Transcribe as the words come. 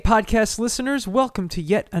podcast listeners, welcome to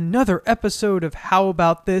yet another episode of How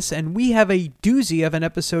About This, and we have a doozy of an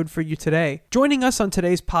episode for you today. Joining us on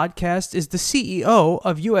today's podcast is the CEO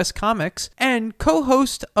of US Comics and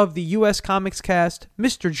co-host of the US Comics Cast,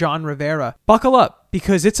 Mr. John Rivera. Buckle up,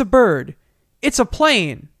 because it's a bird, it's a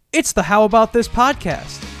plane, it's the How About This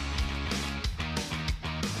podcast.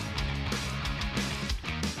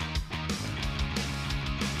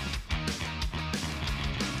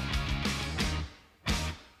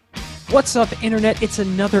 What's up, Internet? It's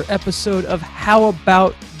another episode of How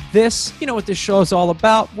About This. You know what this show is all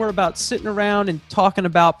about. We're about sitting around and talking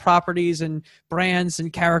about properties and brands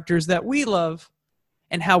and characters that we love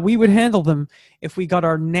and how we would handle them if we got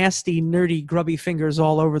our nasty, nerdy, grubby fingers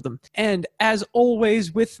all over them. And as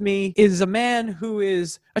always, with me is a man who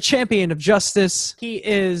is a champion of justice. He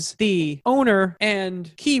is the owner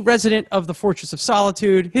and key resident of the Fortress of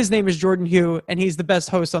Solitude. His name is Jordan Hugh, and he's the best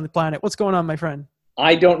host on the planet. What's going on, my friend?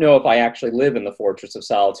 I don't know if I actually live in the Fortress of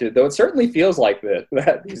Solitude, though it certainly feels like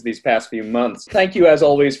that these past few months. Thank you, as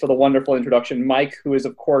always, for the wonderful introduction, Mike, who is,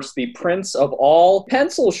 of course, the prince of all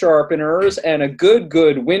pencil sharpeners and a good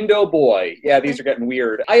window boy. Yeah, these are getting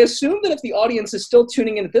weird. I assume that if the audience is still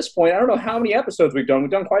tuning in at this point, I don't know how many episodes we've done. We've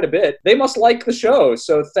done quite a bit. They must like the show.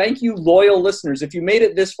 So thank you, loyal listeners. If you made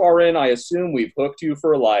it this far in, I assume we've hooked you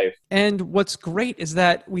for life. And what's great is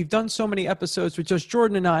that we've done so many episodes with just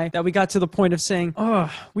Jordan and I that we got to the point of saying,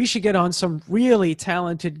 we should get on some really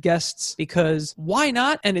talented guests, because why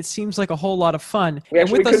not? And it seems like a whole lot of fun. We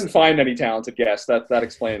couldn't find any talented guests. That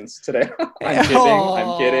explains today. I'm kidding.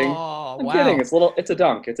 I'm kidding. It's a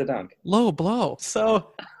dunk. Low blow.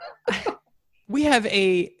 So we have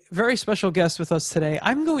a very special guest with us today.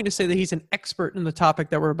 I'm going to say that he's an expert in the topic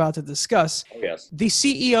that we're about to discuss. Oh, yes. The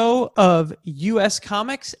CEO of US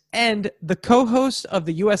Comics and the co-host of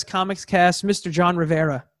the US Comics Cast, Mr. John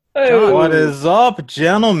Rivera. Hey. What is up,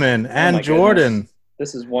 gentlemen, and Jordan? Goodness.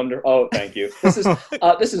 This is wonderful. Oh, thank you. This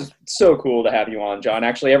is so cool to have you on, John.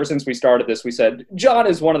 Actually, ever since we started this, we said John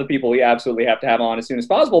is one of the people we absolutely have to have on as soon as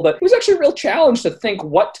possible. But it was actually a real challenge to think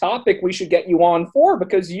what topic we should get you on for,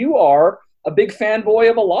 because you are a big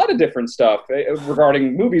fanboy of a lot of different stuff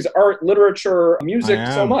regarding movies, art, literature, music,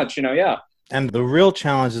 so much. Yeah. And the real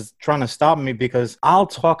challenge is trying to stop me, because I'll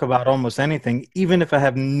talk about almost anything, even if I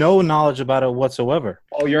have no knowledge about it whatsoever.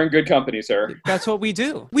 Oh, you're in good company, sir. That's what we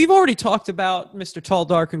do. We've already talked about Mr. Tall,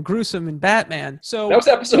 Dark, and Gruesome in Batman. So that was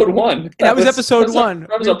episode 1. That was episode 1.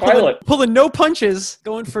 That was a pilot. Pulling no punches,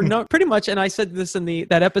 going for no, pretty much. And I said this in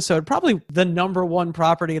that episode, probably the number one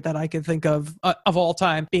property that I could think of all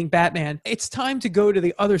time being Batman. It's time to go to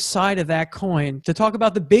the other side of that coin to talk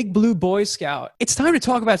about the big blue Boy Scout. It's time to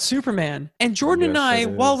talk about Superman. And Jordan and I,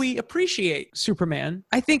 while we appreciate Superman,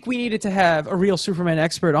 I think we needed to have a real Superman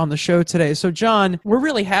expert on the show today. So, John, we're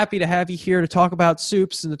really happy to have you here to talk about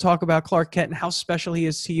Supes and to talk about Clark Kent and how special he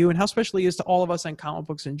is to you and how special he is to all of us on comic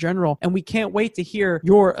books in general. And we can't wait to hear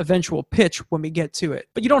your eventual pitch when we get to it.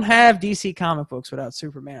 But you don't have DC comic books without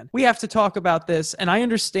Superman. We have to talk about this, and I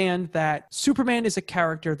understand that Superman is a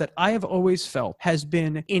character that I have always felt has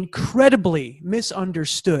been incredibly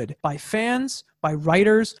misunderstood by fans, by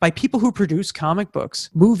writers, by people who produce comic books,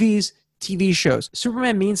 movies, TV shows.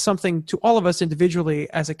 Superman means something to all of us individually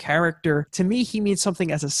as a character. To me, he means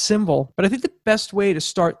something as a symbol. But I think the best way to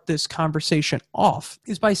start this conversation off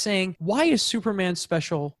is by saying, why is Superman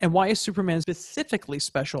special, and why is Superman specifically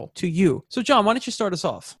special to you? So, John, why don't you start us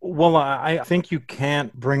off? Well, I think you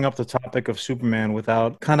can't bring up the topic of Superman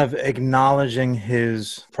without kind of acknowledging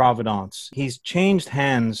his provenance. He's changed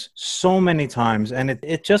hands so many times, and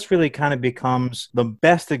it just really kind of becomes the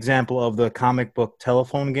best example of the comic book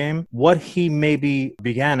telephone game. What he maybe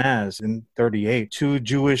began as in 38, 2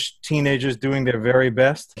 Jewish teenagers doing their very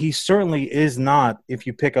best. He certainly is not, if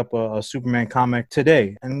you pick up a Superman comic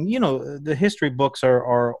today. And, the history books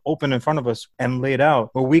are open in front of us and laid out,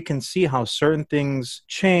 where we can see how certain things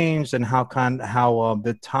changed and how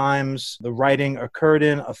the times the writing occurred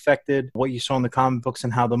in affected what you saw in the comic books,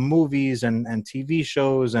 and how the movies and TV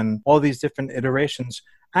shows and all these different iterations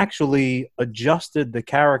actually adjusted the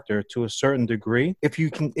character to a certain degree. If you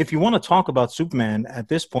want to talk about Superman at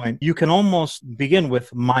this point, you can almost begin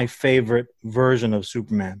with my favorite version of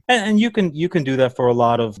Superman, and you can do that for a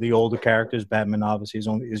lot of the older characters. Batman obviously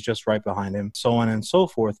is just right behind him, so on and so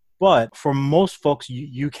forth. But for most folks,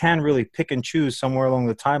 you can really pick and choose somewhere along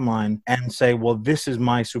the timeline and say, well, this is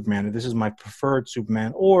my Superman, or this is my preferred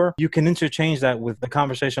Superman. Or you can interchange that with the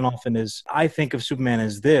conversation often is, I think of Superman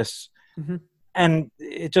as this. Mm-hmm. And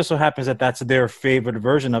it just so happens that that's their favorite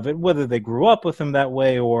version of it, whether they grew up with him that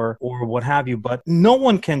way or what have you. But no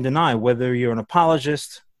one can deny, whether you're an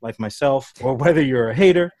apologist like myself, or whether you're a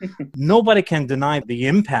hater, nobody can deny the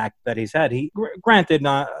impact that he's had. Granted,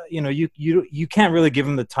 you can't really give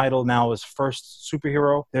him the title now as first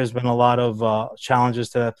superhero. There's been a lot of challenges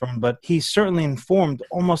to that throne, but he certainly informed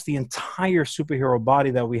almost the entire superhero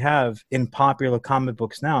body that we have in popular comic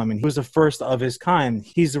books now. I mean, he was the first of his kind.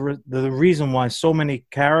 He's the reason why so many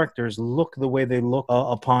characters look the way they look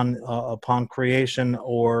upon creation,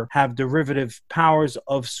 or have derivative powers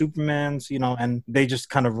of Superman's, and they just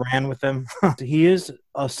kind of ran with them. He is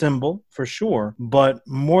a symbol for sure, but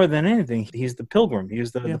more than anything, he's the pilgrim.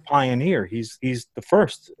 He's the pioneer. He's the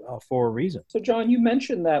first for a reason. So, John, you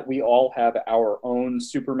mentioned that we all have our own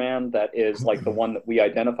Superman that is like the one that we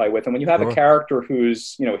identify with, and when you have a character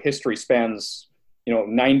whose history spans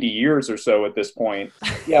 90 years or so at this point.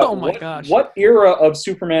 Yeah. Oh my gosh. What era of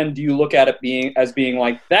Superman do you look at it being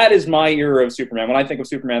like, that is my era of Superman? When I think of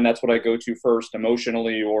Superman, that's what I go to first,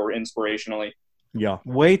 emotionally or inspirationally. Yeah.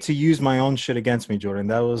 Way to use my own shit against me, Jordan.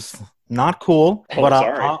 That was not cool. Oh, but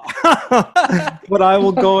sorry. but I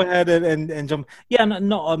will go ahead and jump. Yeah,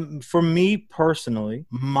 no. For me personally,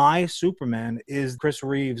 my Superman is Chris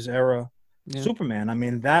Reeves era. Yeah. Superman. I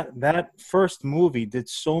mean, that first movie did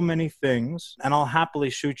so many things, and I'll happily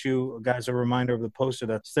shoot you guys a reminder of the poster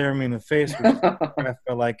that's staring me in the face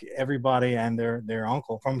for like everybody and their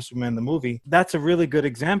uncle from Superman the movie. That's a really good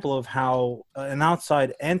example of how an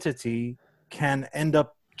outside entity can end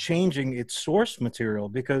up changing its source material,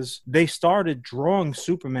 because they started drawing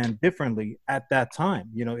Superman differently at that time.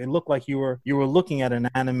 It looked like you were looking at an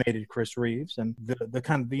animated Chris Reeves, and the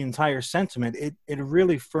kind of the entire sentiment, it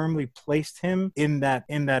really firmly placed him in that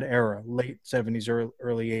era, late 70s,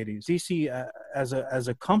 early 80s. DC as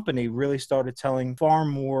a company really started telling far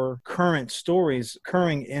more current stories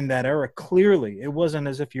occurring in that era. Clearly, it wasn't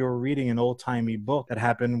as if you were reading an old-timey book that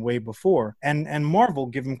happened way before. And Marvel,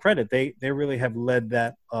 give them credit, they really have led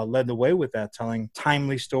the way with that, telling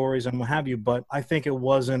timely stories and what have you. But I think it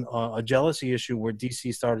wasn't a jealousy issue where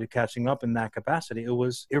DC started catching up in that capacity.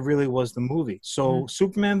 It really was the movie. So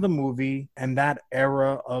Superman the movie and that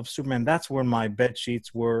era of Superman, that's where my bed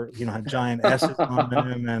sheets were, had giant S's on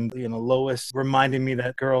them, and Lois reminding me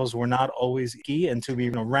that girls were not always key and to be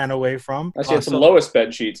ran away from. I had some Lois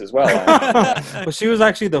bed sheets as well. But she was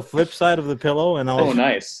actually the flip side of the pillow, and I was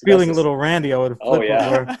nice. feeling a little Randy. I would flip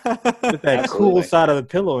over with that cool side of the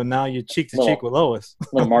pillow, and now you're cheek to cheek with Lois.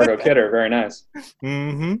 Little Margot Kidder, very nice.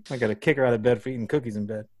 I got to kick her out of bed for eating cookies in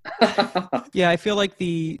bed. Yeah, I feel like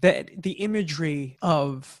the imagery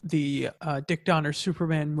of the Dick Donner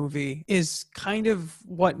Superman movie is kind of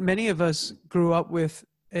what many of us grew up with,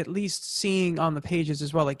 at least seeing on the pages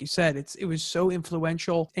as well. Like you said, it was so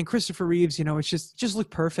influential. And Christopher Reeves, it's just looked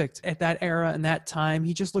perfect at that era and that time.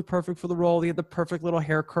 He just looked perfect for the role. He had the perfect little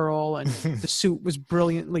hair curl, and the suit was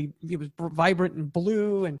it was vibrant and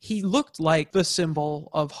blue, and he looked like the symbol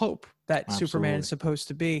of hope that Absolutely. Superman is supposed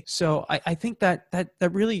to be. So I think that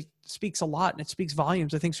really speaks a lot, and it speaks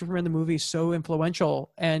volumes. I think Superman the movie is so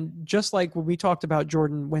influential, and just like when we talked about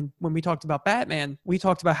Jordan, when we talked about Batman, we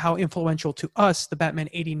talked about how influential to us the Batman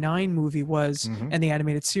 '89 movie was and the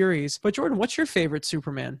animated series. But Jordan, what's your favorite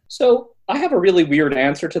Superman? So I have a really weird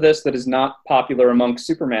answer to this that is not popular among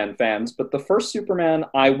Superman fans, but the first Superman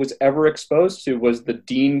I was ever exposed to was the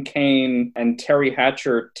Dean Cain and Terry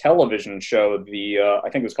Hatcher television show. I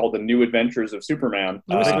think it was called The New Adventures of Superman.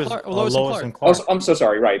 Lois and Clark. Oh, I'm so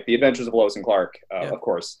sorry. Right, The Adventures of Lois and Clark, of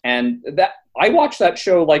course. And that I watched that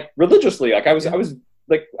show like religiously. Like I was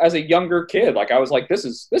like as a younger kid, like I was like, this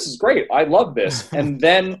is great. I love this. And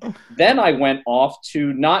then I went off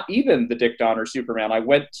to not even the Dick Donner Superman. I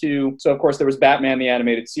went to, so of course there was Batman, the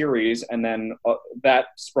animated series. And then that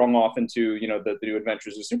sprung off into, the New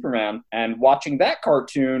Adventures of Superman, and watching that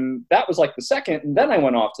cartoon, that was like the second. And then I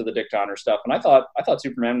went off to the Dick Donner stuff. And I thought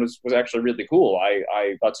Superman was actually really cool.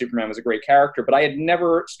 I thought Superman was a great character, but I had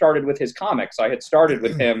never started with his comics. I had started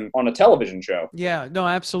with him on a television show. Yeah, no,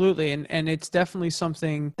 absolutely. And it's definitely something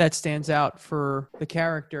that stands out for the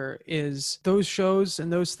character is those shows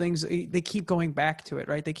and those things, they keep going back to it,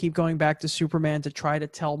 right? They keep going back to Superman to try to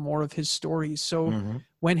tell more of his stories. So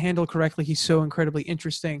when handled correctly, he's so incredibly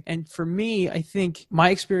interesting. And for me, I think my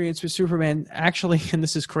experience with Superman actually, and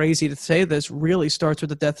this is crazy to say this, really starts with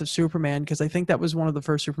the death of Superman, because I think that was one of the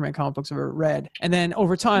first Superman comic books I've ever read. And then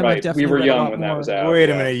over time, right. I definitely we were read young a lot when more. that was out. Wait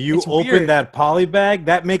a minute, you opened that poly bag?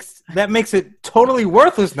 That makes it totally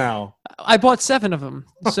worthless now. I bought 7 of them,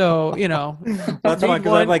 so That's why,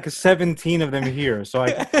 because I have like 17 of them here, so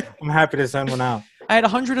I'm happy to send one out. I had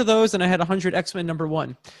 100 of those, and I had 100 X-Men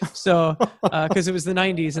 #1. So, because it was the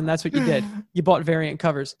 90s, and that's what you did. You bought variant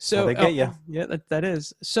covers. So they get you. Yeah, that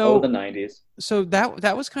is. So the 90s. So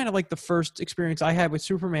that was kind of like the first experience I had with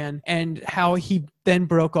Superman, and how he then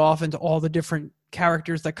broke off into all the different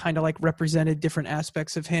characters that kind of like represented different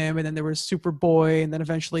aspects of him. And then there was Superboy, and then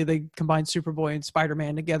eventually they combined Superboy and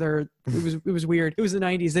Spider-Man together. It was weird. It was the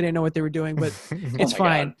 90s. They didn't know what they were doing, but it's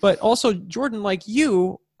fine. God. But also, Jordan, like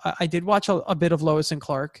you, I did watch a bit of Lois and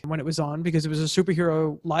Clark when it was on, because it was a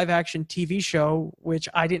superhero live action TV show, which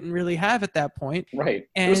I didn't really have at that point. Right.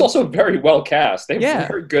 And it was also very well cast. They have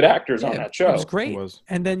very good actors on that show. It was great.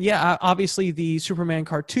 And then, obviously the Superman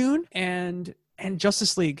cartoon and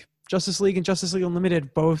Justice League. Justice League and Justice League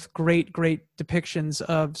Unlimited, both great depictions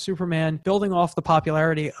of Superman, building off the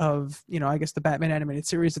popularity of, I guess the Batman animated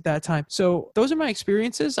series at that time. So those are my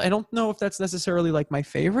experiences. I don't know if that's necessarily like my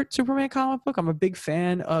favorite Superman comic book. I'm a big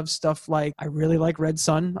fan of stuff like, I really like Red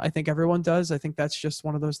Sun. I think everyone does. I think that's just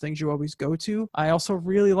one of those things you always go to. I also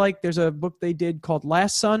really like, there's a book they did called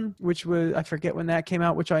Last Sun, which was, I forget when that came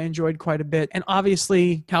out, which I enjoyed quite a bit. And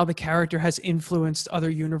obviously how the character has influenced other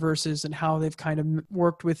universes and how they've kind of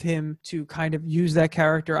worked with him to kind of use that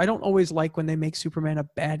character. I don't always like when they make Superman a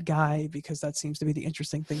bad guy, because that seems to be the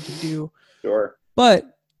interesting thing to do. Sure. But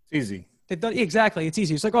it's easy. Exactly. It's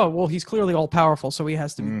easy. It's like, oh, well, he's clearly all powerful, so he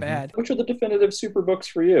has to be bad. Which are the definitive super books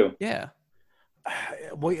for you? Yeah.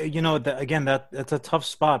 Well, again, that's a tough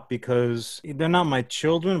spot, because they're not my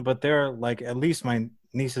children, but they're like at least my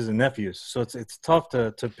nieces and nephews. So it's tough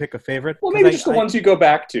to pick a favorite. Well, maybe just the ones you go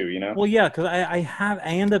back to, Well, yeah, because I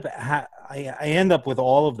end up with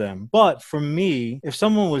all of them. But for me, if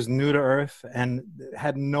someone was new to Earth and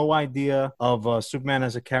had no idea of Superman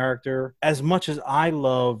as a character, as much as I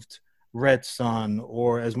loved Red Sun,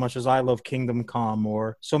 or as much as I love Kingdom Come,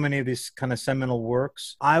 or so many of these kind of seminal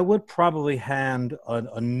works, I would probably hand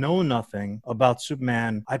a know-nothing about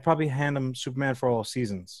Superman. I'd probably hand them Superman for All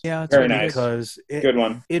Seasons. Yeah, very nice. Because good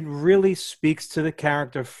one. It really speaks to the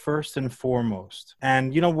character first and foremost.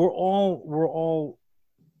 And we're all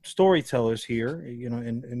storytellers here,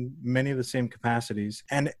 in many of the same capacities.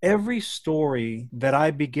 And every story that I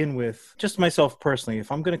begin with, just myself personally,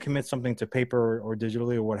 if I'm going to commit something to paper or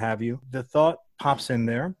digitally or what have you, the thought pops in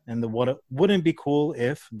there, and the what wouldn't be cool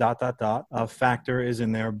if ... factor is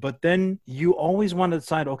in there. But then you always want to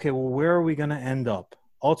decide, okay, well, where are we going to end up?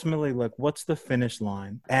 Ultimately, like, what's the finish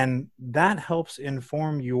line? And that helps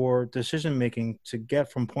inform your decision making to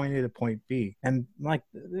get from point A to point B. And like,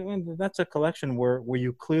 that's a collection where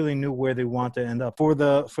you clearly knew where they want to end up. For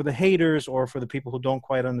the haters, or for the people who don't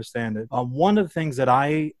quite understand it, one of the things that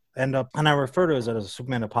I end up, and I refer to as a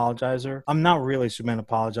Superman apologizer. I'm not really a Superman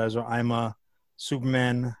apologizer. I'm a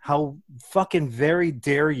Superman, how fucking very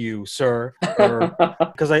dare you, sir?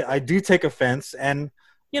 Because I do take offense. And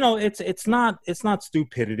it's not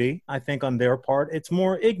stupidity, I think, on their part. It's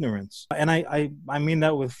more ignorance. And I mean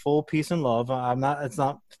that with full peace and love. It's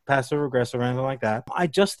not passive aggressive or anything like that. I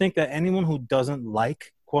just think that anyone who doesn't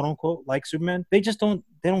like, quote unquote, like Superman, they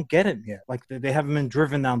don't get it yet. Like, they haven't been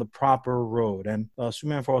driven down the proper road. And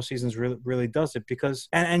Superman for All Seasons really does it, because,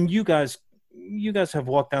 and you guys have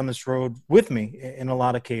walked down this road with me in a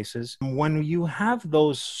lot of cases. When you have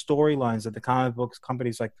those storylines that the comic books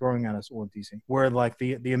companies like throwing at us, or DC, where like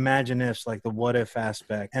the Imaginists, like the what if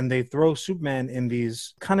aspect, and they throw Superman in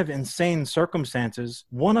these kind of insane circumstances,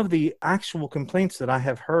 one of the actual complaints that I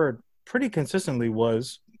have heard pretty consistently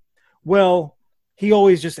was, well, he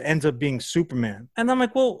always just ends up being Superman. And I'm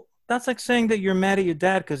like, well, that's like saying that you're mad at your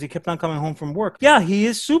dad because he kept on coming home from work. Yeah, he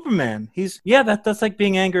is Superman. That's like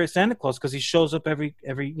being angry at Santa Claus because he shows up every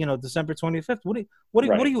December 25th. What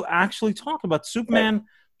are you actually talking about? Superman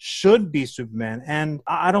should be Superman. And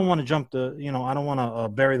I don't want to jump I don't want to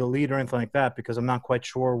bury the lead or anything like that, because I'm not quite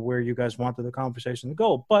sure where you guys wanted the conversation to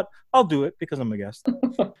go, but I'll do it because I'm a guest.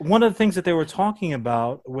 One of the things that they were talking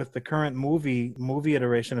about with the current movie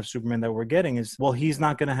iteration of Superman that we're getting is, well, he's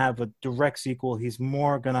not going to have a direct sequel. He's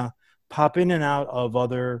more going to pop in and out of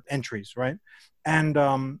other entries, right? And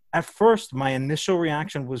at first, my initial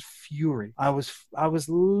reaction was fury. I was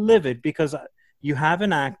livid, because you have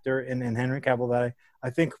an actor in Henry Cavill that I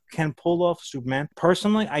think can pull off Superman.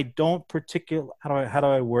 Personally, I don't particularly... How do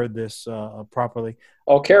I word this properly?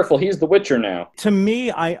 Oh, careful. He's the Witcher now. To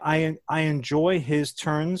me, I enjoy his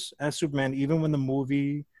turns as Superman, even when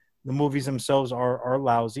the movies themselves are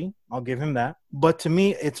lousy. I'll give him that. But to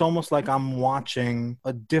me, it's almost like I'm watching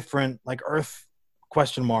a different, like, Earth ?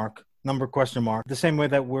 Number ? The same way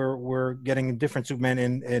that we're getting a different Superman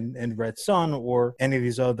in Red Sun, or any of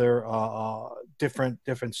these other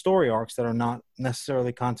different story arcs that are not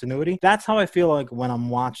necessarily continuity. That's how I feel like when I'm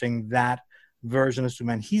watching that version of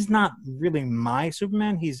Superman. He's not really my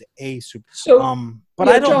Superman. He's a Superman. So, But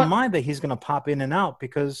yeah, I don't John, mind that he's going to pop in and out,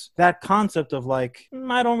 because that concept of like,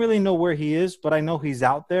 I don't really know where he is, but I know he's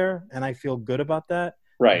out there and I feel good about that.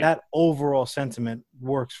 right. That overall sentiment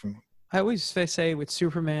works for me. I always say with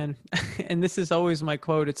Superman, and this is always my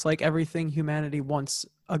quote, it's like everything humanity wants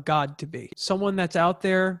a god to be. Someone that's out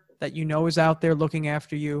there, that you know is out there looking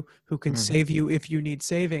after you, who can save you if you need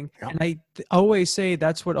saving. Yep. And I always say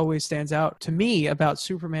that's what always stands out to me about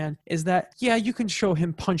Superman, is that, yeah, you can show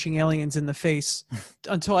him punching aliens in the face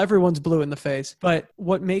until everyone's blue in the face. But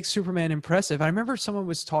what makes Superman impressive, I remember someone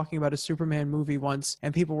was talking about a Superman movie once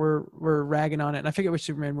and people were ragging on it. And I forget which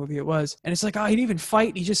Superman movie it was. And it's like, oh, he didn't even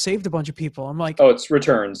fight. He just saved a bunch of people. I'm like, Oh, it's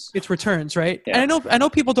Returns. it's Returns, right? Yeah. And I know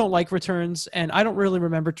people don't like Returns, and I don't really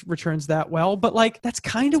remember Returns that well, but like that's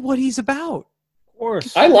kind of what he's about. Of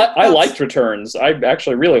course. I liked Returns. I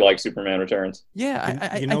actually really like Superman Returns.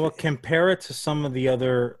 Yeah, You know what? Compare it to some of the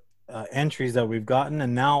other entries that we've gotten,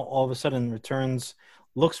 and now all of a sudden Returns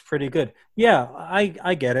looks pretty good. Yeah,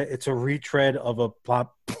 I get it. It's a retread of a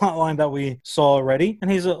plot line that we saw already,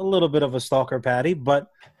 and he's a little bit of a stalker patty,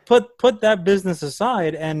 but put that business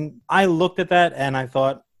aside, and I looked at that and I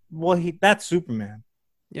thought, well, that's Superman.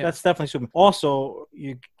 Yeah. That's definitely Superman. Also,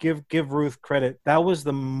 you give Ruth credit. That was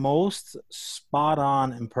the most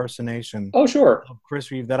spot-on impersonation Oh, sure. of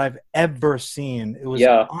Chris Reeve that I've ever seen. It was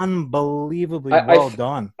Yeah. unbelievably I well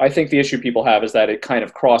done. I think the issue people have is that it kind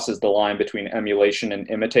of crosses the line between emulation and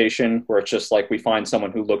imitation, where it's just like we find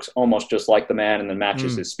someone who looks almost just like the man and then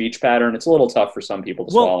matches his speech pattern. It's a little tough for some people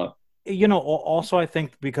to swallow. You know, also I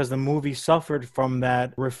think because the movie suffered from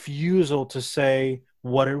that refusal to say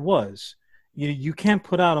what it was. You can't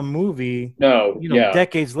put out a movie,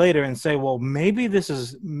 decades later and say, well, maybe it's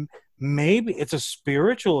a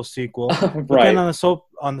spiritual sequel, but Right. then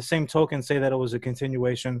on the same token say that it was a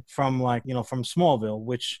continuation from from Smallville,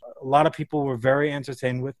 which a lot of people were very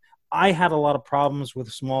entertained with. I had a lot of problems with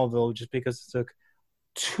Smallville just because it took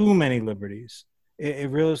too many liberties. It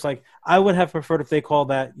really was like, I would have preferred if they called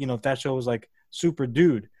that, if that show was like Super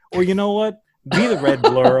Dude, or you know what? Be the Red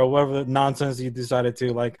Blur or whatever nonsense you decided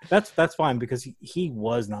to. Like, that's fine, because he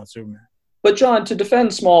was not Superman. But John, to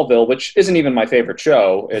defend Smallville, which isn't even my favorite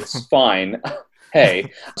show, it's fine.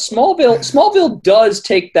 Hey, Smallville does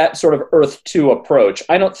take that sort of Earth 2 approach.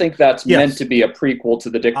 I don't think that's meant to be a prequel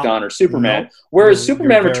to the Dick Donner Superman, whereas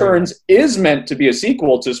Superman Returns is meant to be a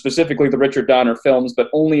sequel to specifically the Richard Donner films, but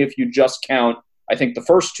only if you just count, I think, the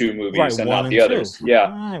first two movies and not the others. Two.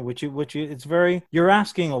 Yeah. Right, which it's very, you're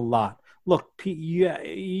asking a lot. Look,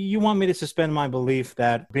 you want me to suspend my belief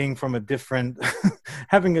that being from a different,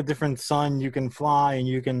 having a different sun, you can fly and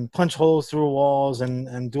you can punch holes through walls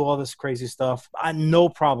and do all this crazy stuff. No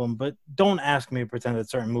problem, but don't ask me to pretend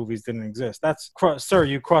that certain movies didn't exist. Sir,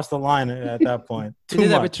 you crossed the line at that point. They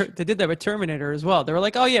did that with Terminator as well. They were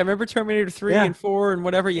like, oh yeah, remember Terminator 3 and 4 and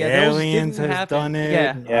whatever? Yeah, Aliens those has done it.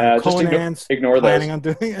 Yeah, Conan's just ignore planning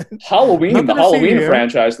those. on doing it. Halloween, the Halloween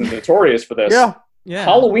franchise is notorious for this. Yeah.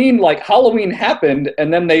 Halloween happened,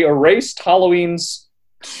 and then they erased Halloween's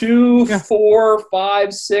 2, 4,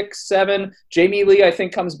 5, 6, 7. Jamie Lee, I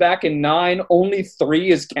think, comes back in 9. Only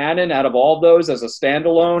 3 is canon out of all those as a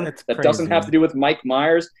standalone. That doesn't have to do with Mike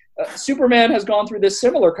Myers. Superman has gone through this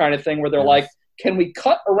similar kind of thing where they're like, can we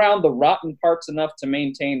cut around the rotten parts enough to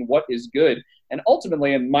maintain what is good? And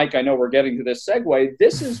ultimately, and Mike, I know we're getting to this segue,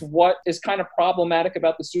 this is what is kind of problematic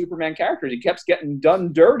about the Superman character. He kept getting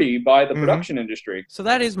done dirty by the production industry. So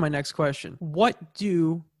that is my next question. What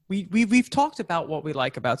do we've talked about what we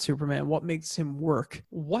like about Superman, what makes him work.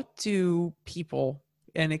 What do people,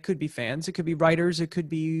 and it could be fans, it could be writers, it could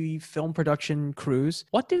be film production crews,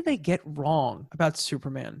 what do they get wrong about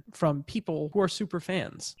Superman from people who are super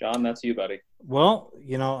fans? John, that's you, buddy. Well,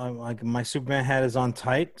 my Superman hat is on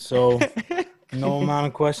tight, so no amount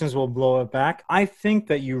of questions will blow it back. I think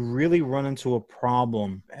that you really run into a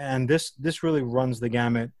problem, and this really runs the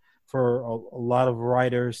gamut for a lot of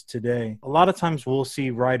writers today. A lot of times we'll see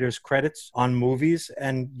writers' credits on movies,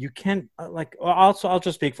 and you can't, I'll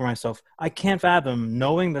just speak for myself. I can't fathom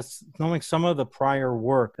knowing some of the prior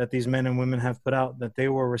work that these men and women have put out, that they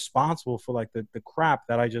were responsible for like the crap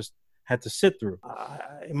that I just had to sit through.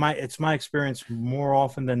 It's my experience more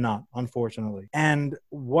often than not, unfortunately. And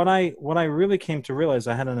what I really came to realize,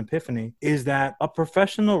 I had an epiphany, is that a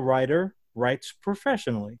professional writer writes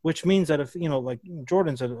professionally, which means that if,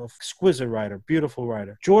 Jordan's an exquisite writer, beautiful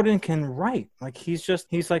writer. Jordan can write. Like, he's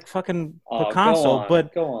like fucking Picasso.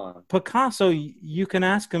 Go on. Picasso, you can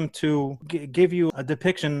ask him to give you a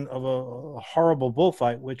depiction of a horrible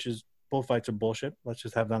bullfight, which is, bullfights are bullshit. Let's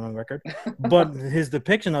just have that on record. But his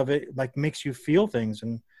depiction of it, like, makes you feel things.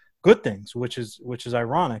 And good things, which is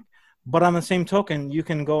ironic. But on the same token, you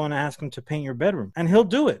can go and ask him to paint your bedroom, and he'll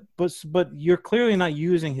do it. But you're clearly not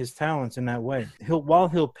using his talents in that way.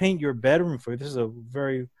 He'll paint your bedroom for you. This is a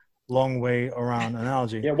very long way around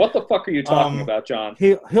analogy. Yeah, what the fuck are you talking about, John?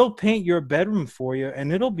 He'll paint your bedroom for you,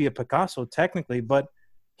 and it'll be a Picasso technically, but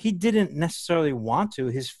he didn't necessarily want to.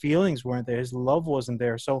 His feelings weren't there. His love wasn't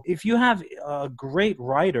there. So if you have a great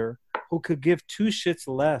writer who could give two shits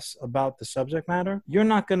less about the subject matter, you're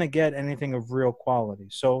not going to get anything of real quality.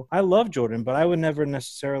 So I love Jordan, but I would never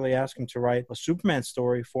necessarily ask him to write a Superman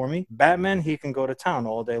story for me. Batman, he can go to town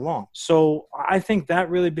all day long. So I think that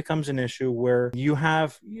really becomes an issue where you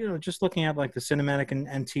have, just looking at like the cinematic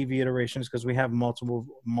and TV iterations, because we have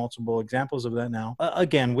multiple examples of that now.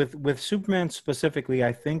 Again, with Superman specifically,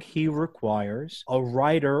 I think he requires a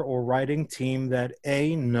writer or writing team that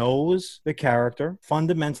knows the character,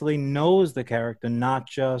 fundamentally knows the character, not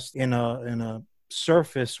just in a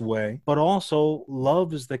surface way, but also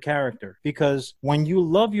loves the character. Because when you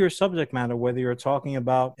love your subject matter, whether you're talking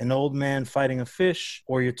about an old man fighting a fish,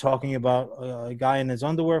 or you're talking about a guy in his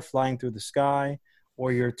underwear flying through the sky,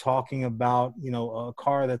 or you're talking about, a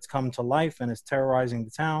car that's come to life and is terrorizing the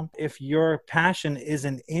town. If your passion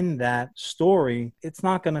isn't in that story, it's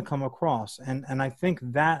not going to come across. And I think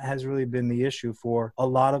that has really been the issue for a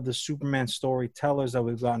lot of the Superman storytellers that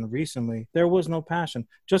we've gotten recently. There was no passion.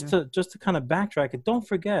 Just to kind of backtrack it, don't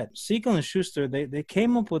forget, Siegel and Schuster, they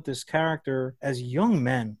came up with this character as young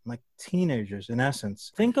men, like teenagers in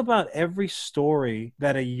essence. Think about every story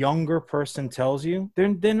that a younger person tells you.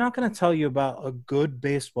 They're not going to tell you about a good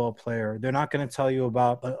baseball player. They're not going to tell you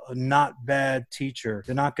about a not bad teacher.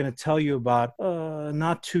 They're not going to tell you about a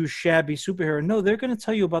not too shabby superhero. No, they're going to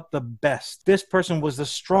tell you about the best. This person was the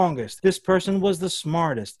strongest. This person was the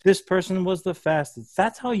smartest. This person was the fastest.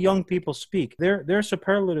 That's how young people speak. Their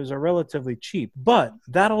superlatives are relatively cheap. But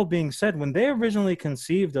that all being said, when they originally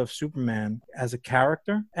conceived of Superman as a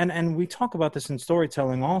character, and we talk about this in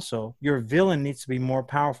storytelling also, your villain needs to be more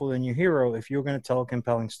powerful than your hero if you're going to tell a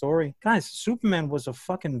compelling story. Guys, Superman was a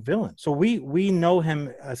fucking villain. So we know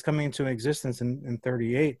him as coming into existence in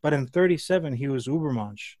 38, but in 37 he was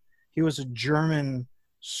Ubermensch. He was a German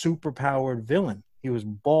superpowered villain. He was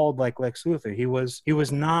bald like Lex Luthor. He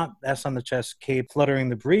was not S on the chest, cape fluttering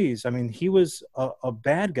the breeze. I mean, he was a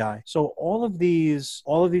bad guy. So all of these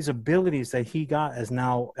abilities that he got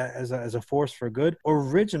as a force for good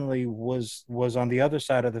originally was on the other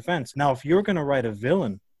side of the fence. Now, if you're going to write a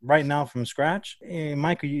villain right now from scratch,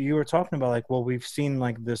 Michael, you were talking about like, well, we've seen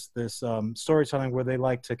like this storytelling where they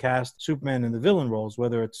like to cast Superman in the villain roles,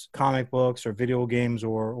 whether it's comic books or video games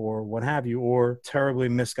or what have you, or terribly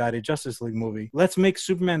misguided Justice League movie. Let's make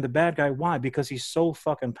Superman the bad guy. Why? Because he's so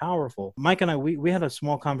fucking powerful. Mike and I, we had a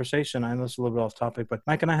small conversation. I know it's a little bit off topic, but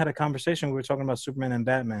Mike and I had a conversation. We were talking about Superman and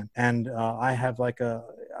Batman, and I have like a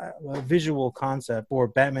visual concept for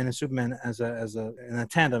Batman and Superman as a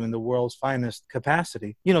tandem in the world's finest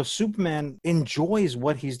capacity. Superman enjoys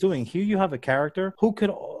what he's doing. Here you have a character who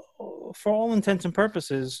could, for all intents and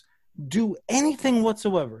purposes, do anything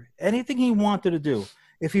whatsoever, anything he wanted to do.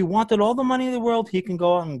 If he wanted all the money in the world, he can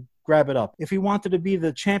go out and grab it up. If he wanted to be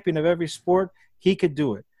the champion of every sport, he could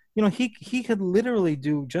do it. He could literally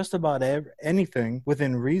do just about anything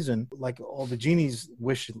within reason, like all the genie's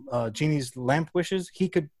lamp wishes. He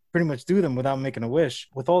could pretty much do them without making a wish.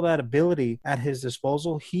 With all that ability at his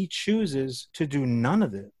disposal, he chooses to do none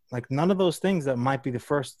of it. Like none of those things that might be the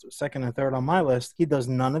first, second, and third on my list. He does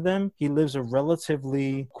none of them. He lives a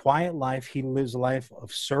relatively quiet life. He lives a life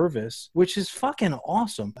of service, which is fucking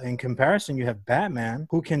awesome. In comparison, you have Batman,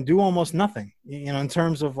 who can do almost nothing. In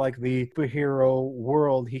terms of like the superhero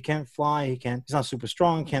world, he can't fly. He's not super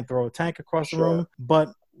strong. Can't throw a tank across the room. But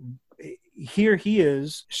here he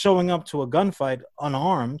is showing up to a gunfight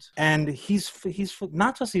unarmed, and he's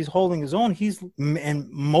not just he's holding his own, and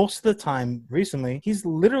most of the time recently he's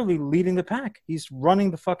literally leading the pack. He's running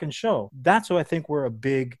the fucking show. That's what I think we're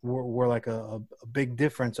like a big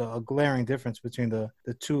difference, a glaring difference between the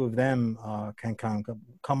two of them can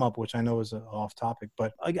come up, which I know is off topic,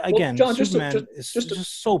 but again, John, Superman is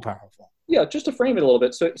just so powerful. Yeah, just to frame it a little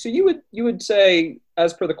bit. So you would say,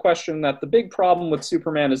 as per the question, that the big problem with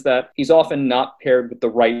Superman is that he's often not paired with the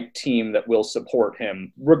right team that will support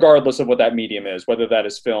him, regardless of what that medium is, whether that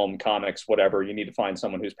is film, comics, whatever. You need to find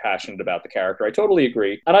someone who's passionate about the character. I totally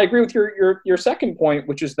agree. And I agree with your second point,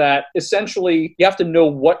 which is that essentially you have to know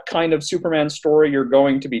what kind of Superman story you're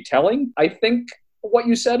going to be telling. I think what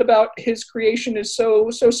you said about his creation is so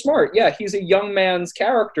smart. Yeah, he's a young man's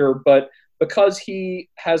character, but because he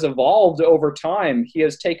has evolved over time, he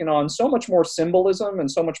has taken on so much more symbolism and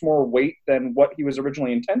so much more weight than what he was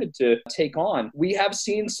originally intended to take on. We have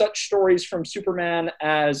seen such stories from Superman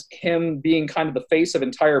as him being kind of the face of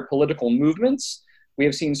entire political movements. We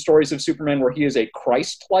have seen stories of Superman where he is a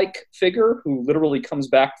Christ-like figure who literally comes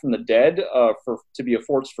back from the dead to be a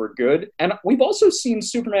force for good. And we've also seen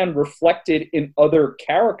Superman reflected in other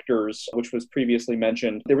characters, which was previously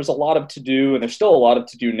mentioned. There was a lot of to-do, and there's still a lot of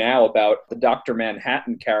to-do now about the Dr.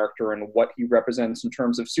 Manhattan character and what he represents in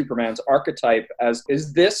terms of Superman's archetype.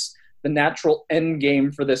 Is this the natural end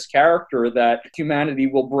game for this character, that humanity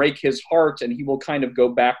will break his heart and he will kind of go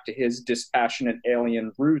back to his dispassionate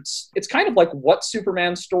alien roots? It's kind of like, what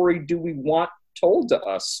Superman story do we want told to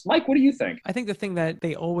us? Mike, what do you think? I think the thing that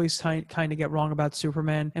they always kind of get wrong about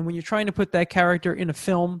Superman, and when you're trying to put that character in a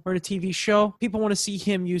film or in a TV show, people want to see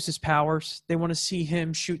him use his powers. They want to see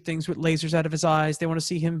him shoot things with lasers out of his eyes. They want to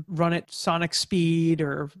see him run at sonic speed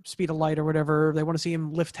or speed of light or whatever. They want to see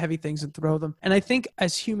him lift heavy things and throw them. And I think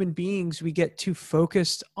as human beings, we get too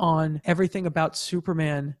focused on everything about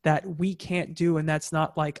Superman that we can't do, and that's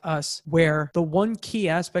not like us, where the one key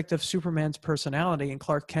aspect of Superman's personality and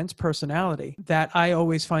Clark Kent's personality that I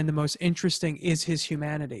always find the most interesting is his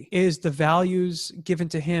humanity, is the values given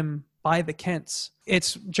to him by the Kents.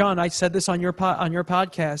 It's, John, I said this on your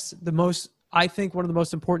podcast, I think one of the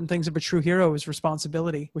most important things of a true hero is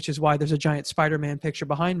responsibility, which is why there's a giant Spider-Man picture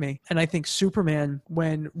behind me. And I think Superman,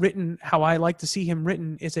 when written how I like to see him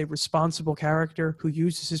written, is a responsible character who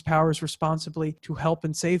uses his powers responsibly to help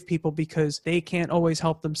and save people because they can't always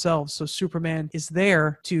help themselves. So Superman is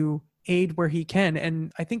there to aid where he can.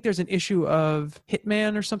 And I think there's an issue of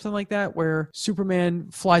Hitman or something like that where Superman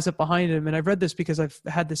flies up behind him. And I've read this because I've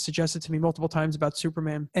had this suggested to me multiple times about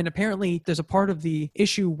Superman. And apparently there's a part of the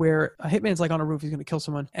issue where a Hitman's like on a roof, he's going to kill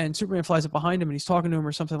someone, and Superman flies up behind him and he's talking to him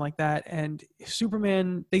or something like that. And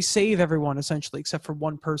Superman, they save everyone essentially except for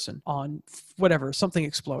one person on whatever, something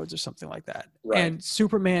explodes or something like that. Right. And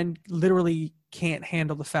Superman literally can't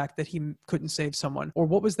handle the fact that he couldn't save someone. Or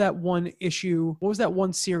what was that one issue? What was that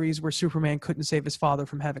one series where Superman couldn't save his father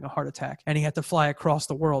from having a heart attack and he had to fly across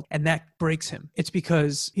the world? And that breaks him. It's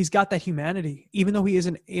because he's got that humanity. Even though he is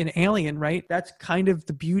an alien, right? That's kind of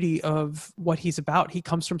the beauty of what he's about. He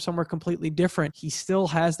comes from somewhere completely different. He still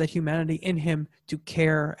has that humanity in him to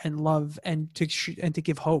care and love and to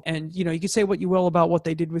give hope. And, you know, you can say what you will about what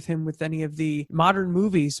they did with him with any of the modern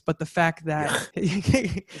movies, but the fact that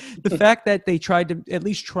they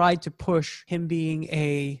tried to push him being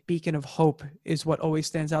a beacon of hope is what always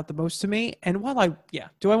stands out the most to me. And while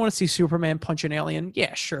do I want to see Superman punch an alien?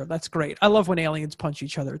 Yeah, sure. That's great. I love when aliens punch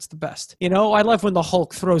each other. It's the best. You know, I love when the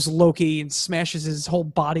Hulk throws Loki and smashes his whole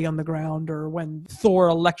body on the ground, or when Thor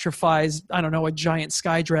electrifies, I don't know, a giant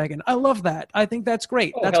sky dragon. I love that. I think that's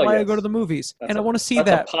great. That's why I go to the movies. I want to see that.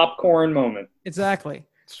 That's a popcorn moment. Exactly.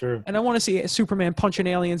 True. And I want to see Superman punching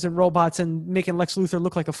aliens and robots and making Lex Luthor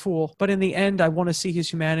look like a fool. But in the end, I want to see his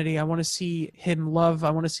humanity. I want to see him love.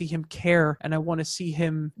 I want to see him care. And I want to see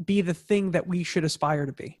him be the thing that we should aspire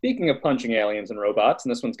to be. Speaking of punching aliens and robots,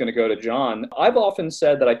 and this one's going to go to John, I've often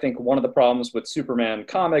said that I think one of the problems with Superman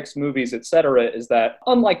comics, movies, etc., is that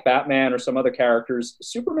unlike Batman or some other characters,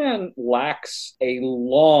 Superman lacks a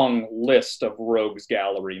long list of rogues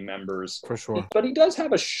gallery members. For sure. But he does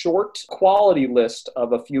have a short quality list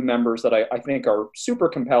of a few members that I think are super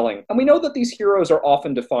compelling. And we know that these heroes are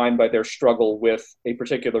often defined by their struggle with a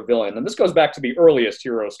particular villain. And this goes back to the earliest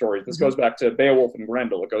hero stories. This goes back to Beowulf and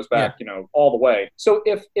Grendel. It goes back, all the way. So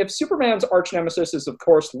if Superman's arch nemesis is, of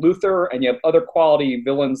course, Luthor, and you have other quality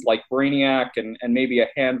villains like Brainiac and maybe a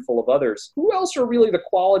handful of others, who else are really the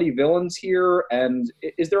quality villains here? And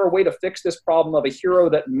is there a way to fix this problem of a hero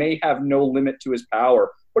that may have no limit to his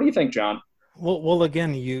power? What do you think, John? Well,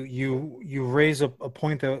 again, you raise a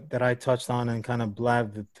point that I touched on and kind of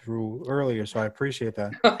blabbed through earlier, so I appreciate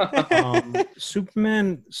that.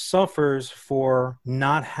 Superman suffers for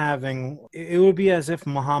not having. It would be as if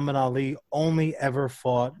Muhammad Ali only ever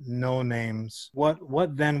fought no names.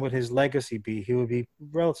 What then would his legacy be? He would be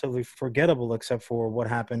relatively forgettable, except for what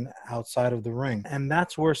happened outside of the ring, and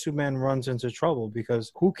that's where Superman runs into trouble,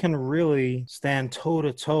 because who can really stand toe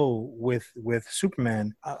to toe with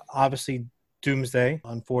Superman? Obviously, Doomsday,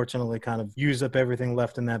 unfortunately, kind of used up everything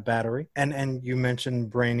left in that battery. And you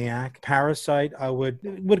mentioned Brainiac. Parasite, I would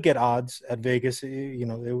get odds at Vegas. You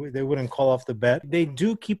know, they wouldn't call off the bet. They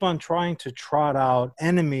do keep on trying to trot out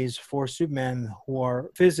enemies for Superman who are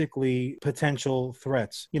physically potential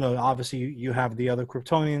threats. You know, obviously you have the other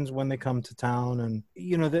Kryptonians when they come to town, and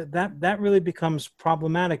you know that really becomes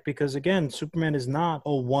problematic because again, Superman is not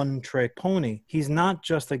a one-trick pony. He's not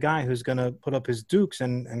just a guy who's going to put up his dukes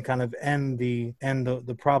and kind of end the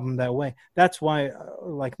problem that way. That's why,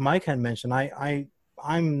 like Mike had mentioned,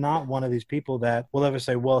 I'm not one of these people that will ever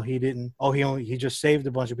say, well, he just saved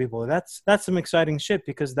a bunch of people. That's some exciting shit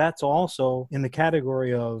because that's also in the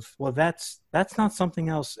category of, well, that's not something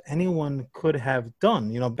else anyone could have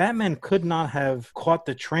done. You know, Batman could not have caught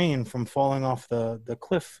the train from falling off the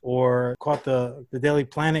cliff or caught the Daily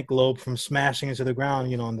Planet globe from smashing into the ground,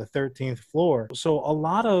 you know, on the 13th floor. So a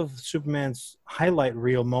lot of Superman's highlight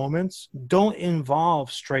reel moments don't involve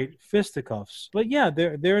straight fisticuffs. But yeah,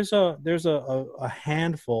 there's a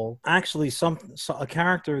handful. Actually, a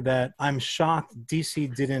character that I'm shocked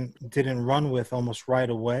DC didn't run with almost right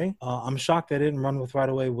away. I'm shocked they didn't run with right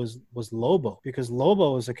away was Lobo. Because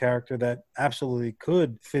Lobo is a character that absolutely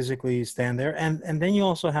could physically stand there, and then you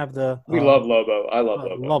also have we love Lobo. I love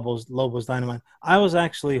Lobo. Lobo's dynamite. I was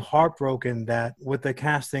actually heartbroken that with the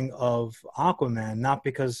casting of Aquaman, not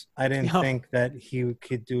because I didn't think that he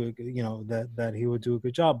could do, you know, that he would do a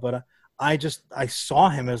good job, but I saw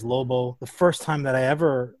him as Lobo the first time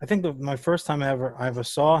that my first time I ever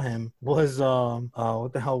saw him was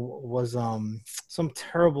what the hell was some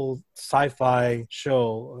terrible sci-fi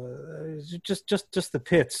show, just the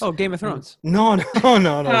pits. Oh, Game of Thrones. No.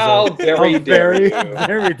 How very dare you. How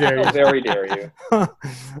very dare you.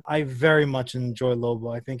 I very much enjoy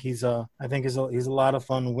Lobo. I think he's a lot of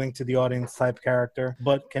fun, wink to the audience type character,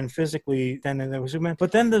 but can physically stand in there with Superman.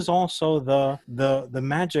 But then there's also the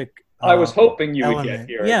magic. I was hoping you would get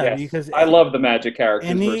here. Yeah, yes. Because I love the magic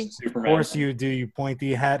characters versus Superman. Of course you do. You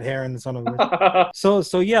pointy hat, hair, and son of a bitch.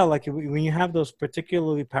 So yeah, like when you have those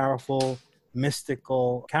particularly powerful,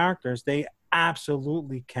 mystical characters, they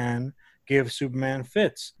absolutely can give Superman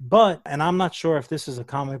fits. But, and I'm not sure if this is a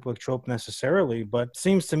comic book trope necessarily, but it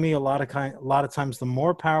seems to me a lot of times the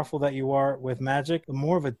more powerful that you are with magic, the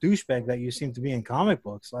more of a douchebag that you seem to be in comic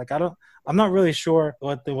books. Like I'm not really sure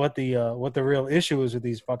what the real issue is with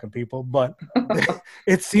these fucking people, but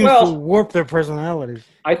it seems to warp their personalities.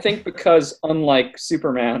 I think because unlike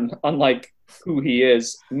Superman, unlike who he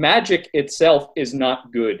is, magic itself is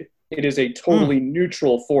not good. It is a totally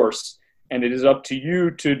neutral force, and it is up to you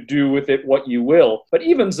to do with it what you will. But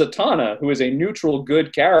even Zatanna, who is a neutral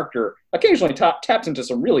good character, occasionally taps into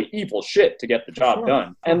some really evil shit to get the job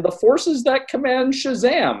done. And the forces that command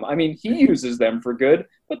Shazam, I mean, he uses them for good,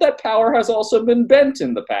 but that power has also been bent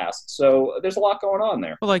in the past. So there's a lot going on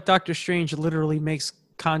there. Well, like Doctor Strange literally makes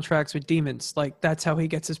contracts with demons. Like that's how he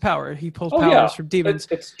gets his power. He pulls powers from demons.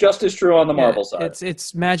 It's just as true on the Marvel side.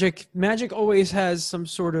 It's magic. Magic always has some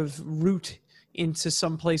sort of root into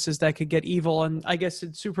some places that could get evil, and I guess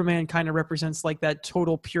Superman kind of represents like that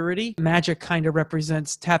total purity. Magic kind of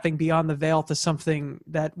represents tapping beyond the veil to something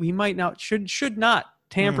that we might not should not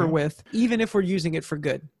tamper with, even if we're using it for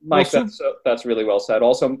good. Mike, that's really well said.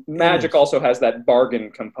 Also, magic also has that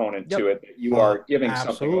bargain component to it that you are giving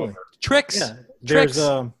something over. Tricks. Yeah. Tricks.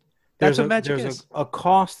 There's is. a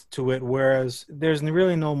cost to it, whereas there's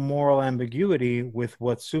really no moral ambiguity with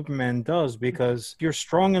what Superman does, because if you're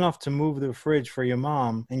strong enough to move the fridge for your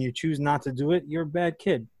mom and you choose not to do it, you're a bad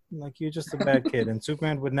kid. Like, you're just a bad kid. And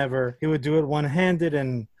Superman he would do it one-handed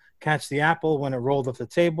and catch the apple when it rolled off the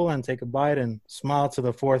table and take a bite and smile to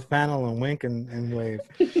the fourth panel and wink and wave.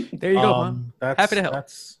 There you go, man. Happy to help.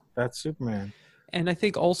 That's Superman. And I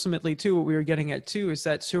think ultimately, too, what we were getting at, too, is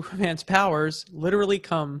that Superman's powers literally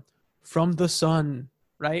come from the sun,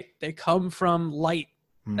 right? They come from light.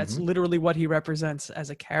 That's literally what he represents as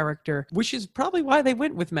a character, which is probably why they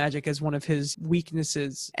went with magic as one of his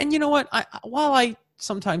weaknesses. And you know what? While I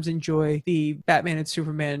sometimes enjoy the Batman and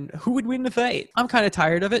Superman, who would win the fight, I'm kind of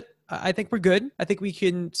tired of it. I think we're good. I think we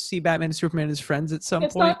can see Batman and Superman as friends at some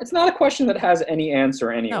point. It's not a question that has any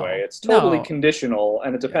answer anyway. No, it's totally conditional,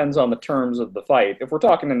 and it depends on the terms of the fight. If we're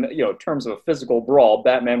talking in terms of a physical brawl,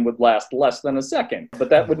 Batman would last less than a second, but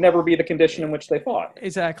that would never be the condition in which they fought.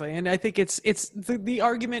 Exactly, and I think it's the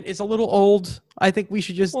argument is a little old. I think we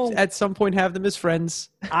should just at some point have them as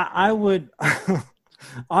friends. I would.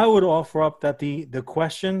 I would offer up that the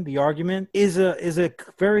question, the argument, is a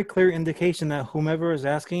very clear indication that whomever is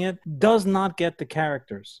asking it does not get the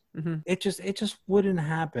characters. Mm-hmm. It just wouldn't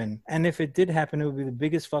happen. And if it did happen, it would be the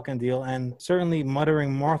biggest fucking deal. And certainly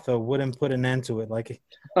muttering Martha wouldn't put an end to it. Like,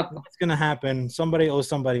 what's gonna happen? Somebody owes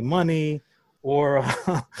somebody money, or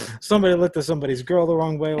somebody looked at somebody's girl the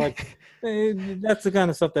wrong way. Like, that's the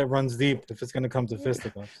kind of stuff that runs deep if it's gonna come to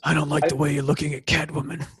fisticuffs. I don't like the way you're looking at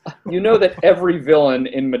Catwoman. You know that every villain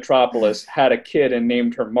in Metropolis had a kid and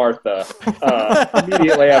named her Martha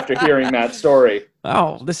immediately after hearing that story.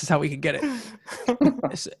 Oh, this is how we can get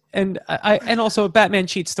it. And also Batman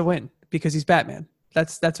cheats to win because he's Batman.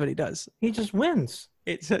 That's what he does. He just wins.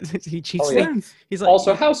 He cheats. Oh, yeah. Wins. He's like,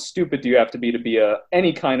 Also, how stupid do you have to be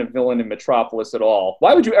any kind of villain in Metropolis at all?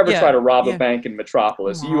 Why would you ever try to rob a bank in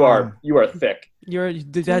Metropolis? You are thick.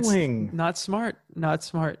 That's not smart. Not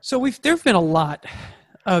smart. So there've been a lot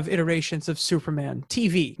of iterations of Superman.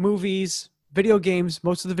 TV, movies, video games.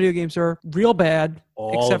 Most of the video games are real bad,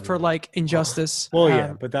 except for like Injustice. Well,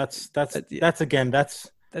 yeah, but that's the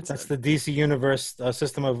DC Universe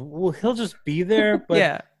system of, well, he'll just be there,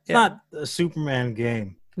 but it's not a Superman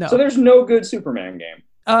game. No. So there's no good Superman game.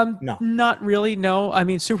 No, not really. No, I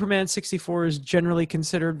mean, Superman 64 is generally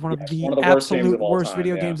considered one of the absolute worst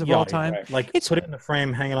video games of all time. Right. Like, put it in the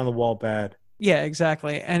frame, hang it on the wall, bad. Yeah,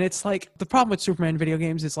 exactly. And it's like the problem with Superman video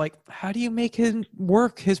games is like, how do you make him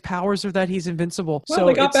work? His powers are that he's invincible. Well,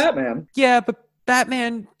 they got Batman. Yeah, but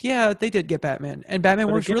Batman, they did get Batman, and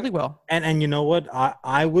Batman works really well. And you know what?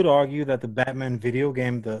 I would argue that the Batman video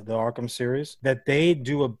game, the Arkham series, that they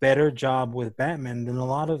do a better job with Batman than a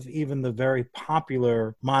lot of even the very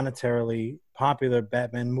monetarily popular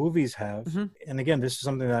Batman movies have. Mm-hmm. And again, this is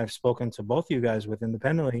something that I've spoken to both of you guys with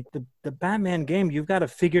independently. The Batman game, you've got to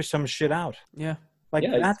figure some shit out. Yeah. Like,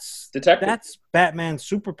 that's Batman's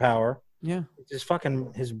superpower. Yeah. It's just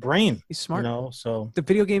fucking his brain. He's smart. So the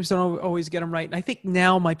video games don't always get him right. And I think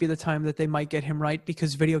now might be the time that they might get him right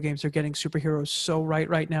because video games are getting superheroes so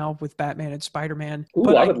right now with Batman and Spider-Man.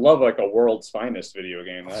 Ooh, I would love like a world's finest video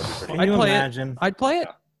game. That'd be pretty Can you imagine? I'd play it.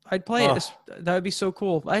 Yeah. I'd play it. That would be so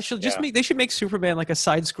cool. They should make Superman like a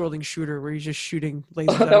side-scrolling shooter where he's just shooting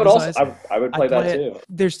lasers out of his eyes. I would play that too.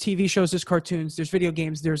 There's TV shows, there's cartoons, there's video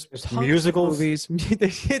games, there's musicals, movies.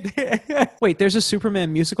 Wait, there's a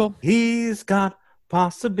Superman musical? He's got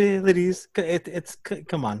possibilities. It's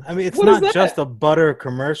come on. I mean, it's not just a butter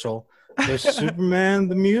commercial. There's Superman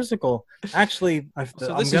the musical. Actually,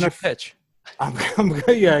 this is your pitch. Yeah,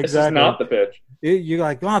 exactly. This is not the pitch. You're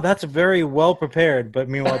like, wow, that's very well prepared, but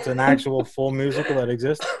meanwhile, it's an actual full musical that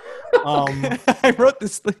exists. I wrote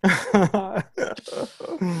this thing. I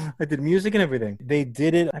did music and everything. They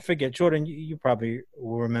did it. I forget, Jordan. You probably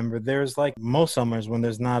will remember. There's like most summers when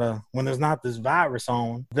there's not this virus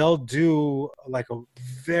on, they'll do like a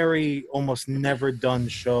very almost never done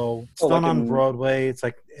show. It's done on Broadway. It's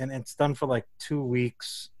like, and it's done for like 2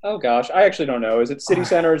 weeks. Oh gosh, I actually don't know. Is it City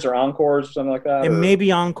Centers or Encores or something like that? It may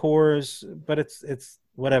be Encores, but it's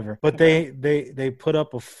whatever. But they put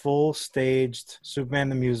up a full staged Superman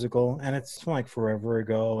the musical, and it's from like forever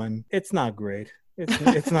ago, and it's not great.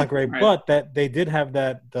 It's not great, right. But that they did have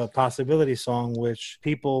the Possibility song, which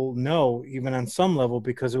people know even on some level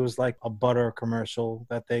because it was like a butter commercial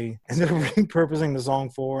that they ended up repurposing the song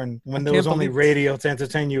for, and when there was only radio to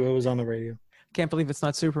entertain you, it was on the radio. Can't believe it's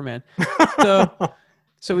not Superman.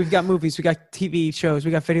 So we've got movies, we got TV shows,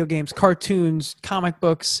 we got video games, cartoons, comic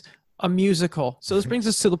books, a musical. So this brings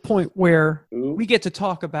us to the point where we get to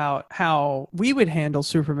talk about how we would handle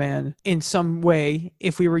Superman in some way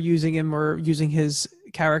if we were using him or using his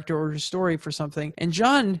character or his story for something. And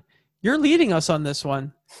John, you're leading us on this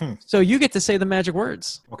one. So you get to say the magic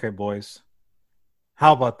words. Okay, boys.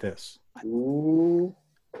 How about this? Ooh.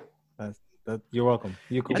 You're welcome.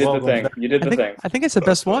 You did the thing. You did the thing. I think it's the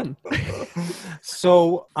best one.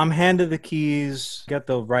 So I'm handed the keys, get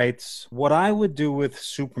the rights. What I would do with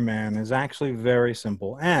Superman is actually very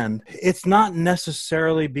simple. And it's not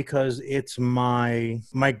necessarily because it's my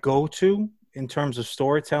go-to in terms of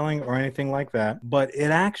storytelling or anything like that, but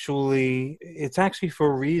it's actually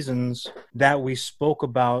for reasons that we spoke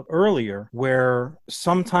about earlier, where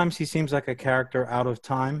sometimes he seems like a character out of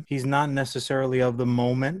time. He's not necessarily of the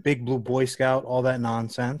moment, big blue Boy Scout, all that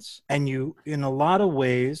nonsense. And in a lot of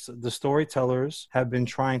ways, the storytellers have been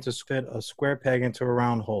trying to fit a square peg into a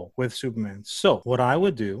round hole with Superman. So what I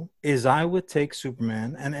would do is I would take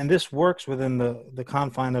Superman, and this works within the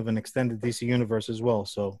confine of an extended DC universe as well.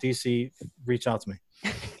 So DC, reach out to me.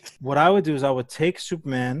 What I would do is I would take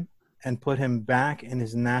Superman and put him back in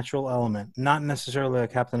his natural element. Not necessarily a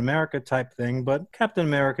Captain America type thing, but Captain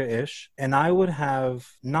America-ish. And I would have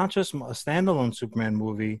not just a standalone Superman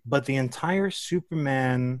movie, but the entire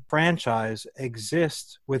Superman franchise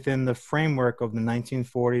exists within the framework of the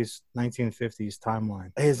 1940s, 1950s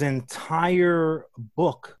timeline. His entire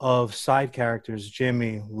book of side characters,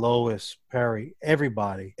 Jimmy, Lois, Perry,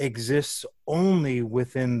 everybody, exists only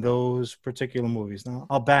within those particular movies. Now,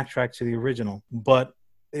 I'll backtrack to the original, but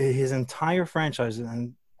his entire franchise,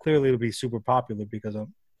 and clearly it'll be super popular because I'm a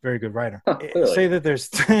very good writer. Say that there's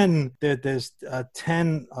 10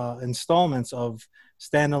 installments of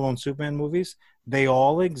standalone Superman movies. They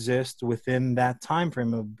all exist within that time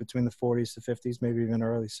frame of between the 40s to 50s, maybe even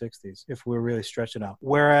early 60s, if we're really stretching out.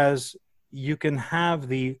 Whereas you can have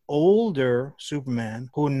the older Superman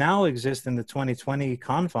who now exists in the 2020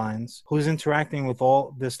 confines, who's interacting with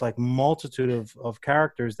all this like multitude of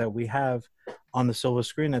characters that we have on the silver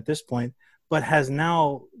screen at this point, but has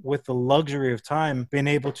now, with the luxury of time, been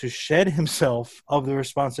able to shed himself of the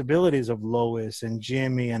responsibilities of Lois and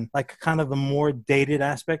Jimmy and like kind of the more dated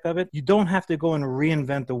aspect of it. You don't have to go and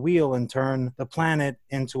reinvent the wheel and turn the planet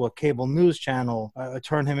into a cable news channel,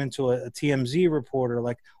 turn him into a TMZ reporter,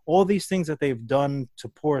 like all these things that they've done to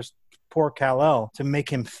poor Kal-El to make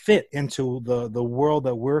him fit into the world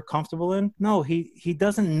that we're comfortable in. No, he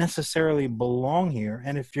doesn't necessarily belong here.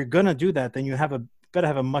 And if you're going to do that, then you better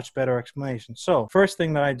have a much better explanation. So first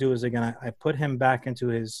thing that I do is, again, I put him back into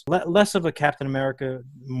his less of a Captain America,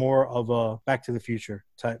 more of a Back to the Future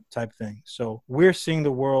type thing. So we're seeing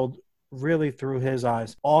the world really through his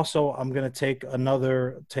eyes. Also, I'm going to take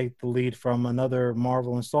the lead from another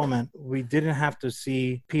Marvel installment. We didn't have to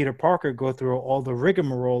see Peter Parker go through all the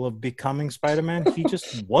rigmarole of becoming Spider-Man. He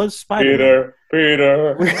just was Spider-Man.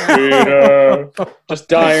 Peter. Just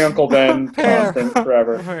dying Uncle Ben constant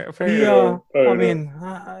forever. Peter. I mean,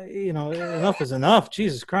 enough is enough.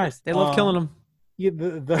 Jesus Christ. They love killing him.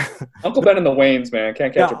 Uncle Ben and the Waynes, man.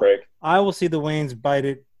 Can't catch a break. I will see the Waynes bite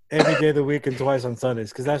it every day of the week and twice on Sundays,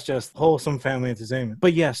 because that's just wholesome family entertainment.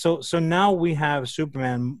 But yeah, so now we have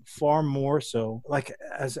Superman far more so like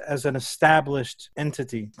as an established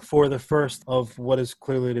entity for the first of what is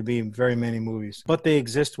clearly to be very many movies, but they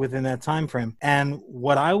exist within that time frame. And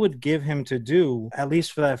what I would give him to do, at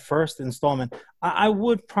least for that first installment, I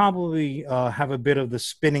would probably have a bit of the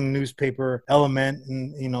spinning newspaper element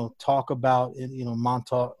and, talk about,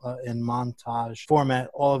 montage format,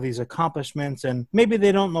 all of these accomplishments. And maybe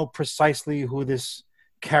they don't know precisely who this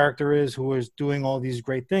character is who is doing all these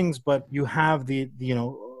great things, but you have you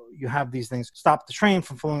have these things: stop the train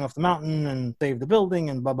from falling off the mountain and save the building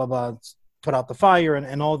and blah, blah, blah, put out the fire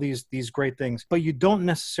and all these great things. But you don't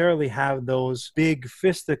necessarily have those big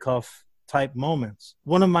fisticuff type moments.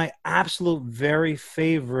 One of my absolute very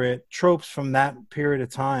favorite tropes from that period of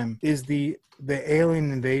time is the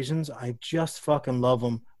alien invasions. I just fucking love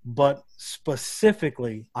them. But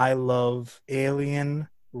specifically, I love alien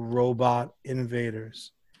robot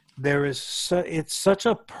invaders. It's such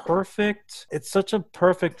a perfect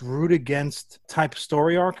root against type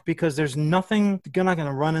story arc, because there's nothing. You're not going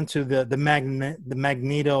to run into the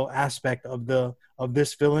Magneto aspect of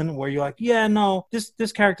this villain where you're like, yeah, no,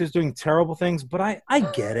 this character is doing terrible things, but I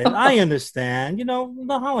get it. I understand,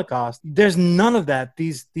 the Holocaust. There's none of that.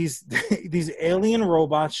 These alien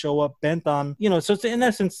robots show up bent on, so it's, in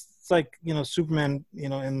essence, it's like, Superman,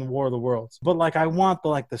 in the War of the Worlds. But like, I want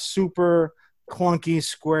the super clunky,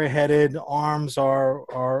 square-headed arms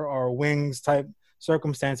are wings type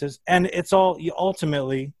circumstances. And it's all, you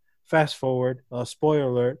ultimately, fast forward, spoiler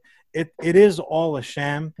alert, it is all a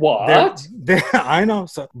sham. What? I know.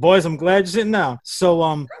 So, boys, I'm glad you're sitting down.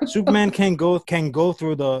 So, Superman can go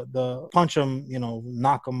through the punch 'em,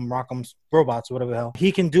 knock 'em, rock 'em robots, whatever the hell.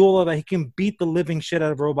 He can do all of that. He can beat the living shit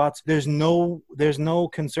out of robots. There's no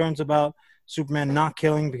concerns about Superman not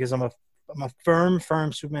killing, because I'm a firm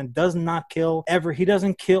Superman does not kill ever. He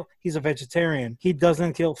doesn't kill. He's a vegetarian. He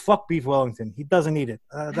doesn't kill. Fuck beef Wellington. He doesn't eat it.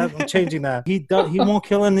 I'm changing that. He won't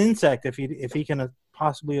kill an insect if he can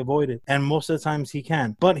possibly avoid it. And most of the times he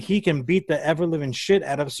can. But he can beat the ever living shit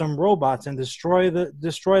out of some robots and destroy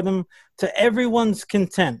them to everyone's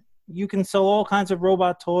content. You can sell all kinds of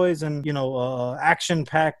robot toys and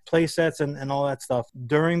action-packed play sets and all that stuff.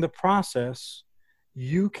 During the process,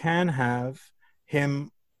 you can have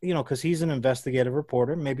him, because he's an investigative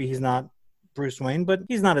reporter. Maybe he's not Bruce Wayne, but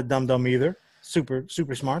he's not a dum-dum either.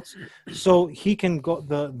 super smarts. So he can go,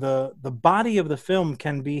 the body of the film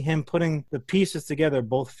can be him putting the pieces together,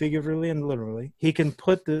 both figuratively and literally. He can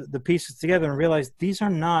put the pieces together and realize these are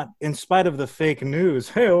not, in spite of the fake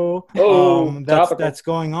news that's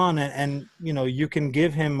going on, and you know, you can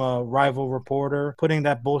give him a rival reporter putting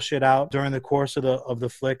that bullshit out during the course of the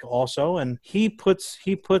flick also, and he puts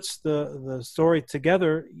the story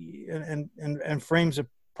together and frames it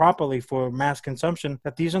properly for mass consumption,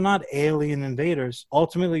 that these are not alien invaders.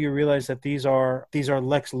 Ultimately, you realize that these are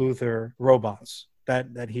Lex Luthor robots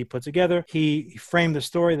that he put together. He framed the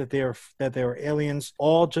story that they are aliens,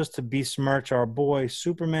 all just to besmirch our boy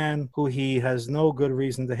Superman, who he has no good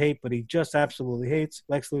reason to hate, but he just absolutely hates.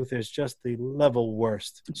 Lex Luthor is just the level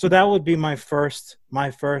worst. So that would be my first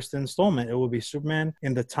installment. It would be Superman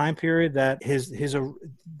in the time period that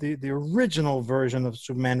the original version of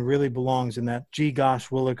Superman really belongs, in that G. Gosh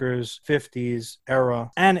Willikers 50s era.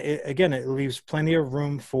 And it leaves plenty of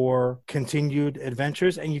room for continued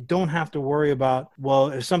adventures, and you don't have to worry about, well,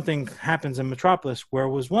 if something happens in Metropolis, where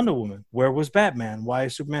was Wonder Woman? Where was Batman? Why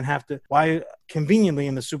conveniently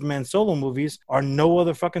in the Superman solo movies are no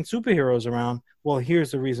other fucking superheroes around? Well,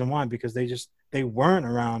 here's the reason why, because they weren't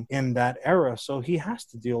around in that era, so he has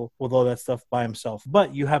to deal with all that stuff by himself.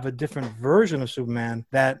 But you have a different version of Superman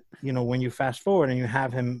that, you know, when you fast forward and you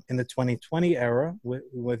have him in the 2020 era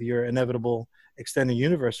with your inevitable extended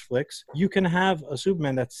universe flicks, you can have a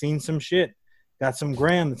Superman that's seen some shit, got some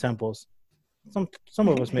gray on the temples. Some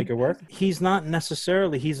of us make it work. He's not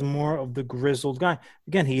necessarily, he's more of the grizzled guy.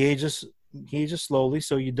 Again, he ages slowly,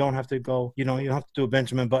 so you don't have to go, you don't have to do a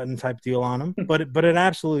Benjamin Button type deal on him. But it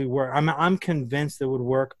absolutely works. I'm convinced it would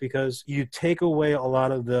work, because you take away a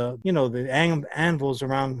lot of the, you know, the anvils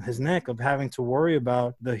around his neck of having to worry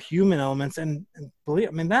about the human elements, and believe,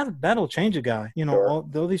 I mean, that'll change a guy. You know, sure.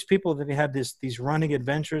 all these people that he had these running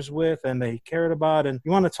adventures with, and they cared about, and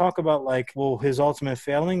you want to talk about, like, well, his ultimate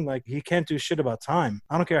failing, like, he can't do shit about time.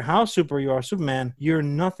 I don't care how super you are, Superman, you're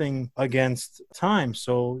nothing against time.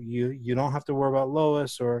 So you don't have to worry about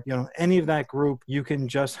Lois or, you know, any of that group. You can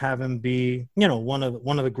just have him be, you know, one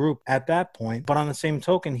of the group at that point. But on the same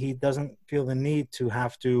token, he doesn't feel the need to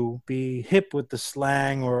have to be hip with the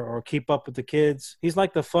slang or keep up with the kids. He's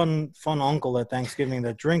like the fun uncle at Thanksgiving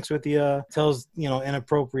that drinks with you, tells, you know,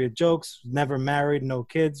 inappropriate jokes, never married, no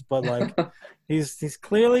kids, but like he's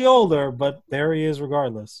clearly older, but there he is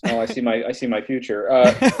regardless. Oh, I see my future.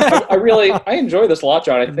 I enjoy this a lot,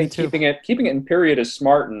 John. I think keeping it in period is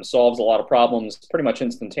smart and solves a lot of problems pretty much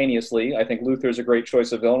instantaneously. I think Luthor's a great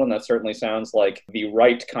choice of villain, and that certainly sounds like the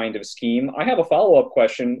right kind of scheme. I have a follow-up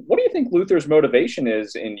question. What do you think Luthor's motivation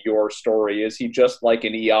is in your story? Is he just like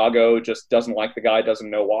an Iago, just doesn't like the guy, doesn't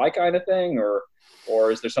know why kind of thing?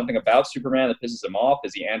 Or is there something about Superman that pisses him off?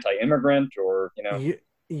 Is he anti-immigrant, or, you know?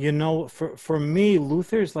 You know, for me,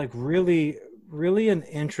 Luthor's like really, really an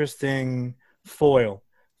interesting foil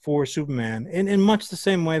for Superman, in much the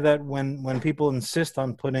same way that when people insist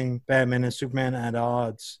on putting Batman and Superman at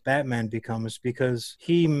odds, Batman becomes, because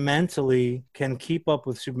he mentally can keep up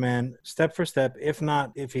with Superman step for step,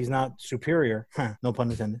 if he's not superior, no pun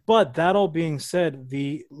intended. But that all being said,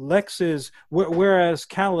 the Lex's, whereas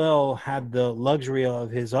Kal-El had the luxury of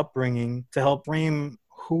his upbringing to help frame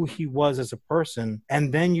who he was as a person,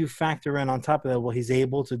 and then you factor in on top of that what he's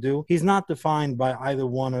able to do, he's not defined by either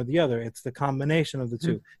one or the other. It's the combination of the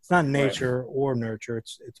two. It's not nature or nurture.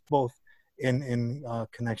 It's both in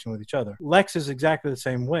connection with each other. Lex is exactly the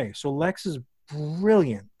same way. So Lex is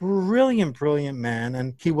brilliant man,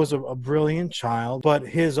 and he was a brilliant child, but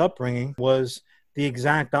his upbringing was the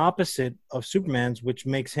exact opposite of Superman's, which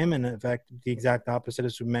makes him in effect the exact opposite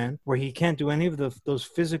of Superman, where he can't do any of those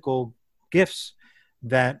physical gifts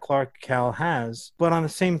that Clark Kal has. But on the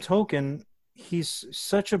same token, he's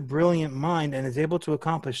such a brilliant mind and is able to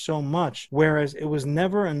accomplish so much, whereas it was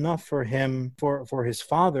never enough for him, for his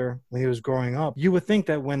father when he was growing up. You would think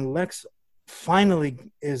that when Lex finally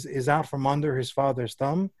is out from under his father's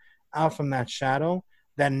thumb, out from that shadow,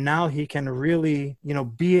 that now he can really, you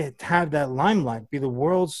know, have that limelight, be the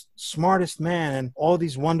world's smartest man and all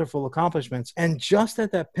these wonderful accomplishments. And just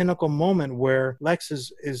at that pinnacle moment where Lex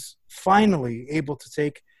is finally able to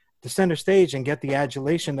take the center stage and get the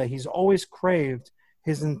adulation that he's always craved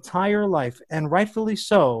his entire life, and rightfully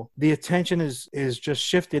so, the attention is just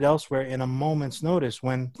shifted elsewhere in a moment's notice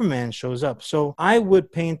when Superman shows up. So I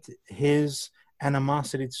would paint his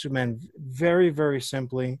animosity to Superman very, very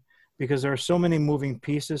simply, because there are so many moving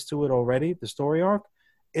pieces to it already, the story arc.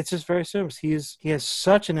 It's just very simple. He has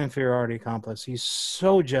such an inferiority complex. He's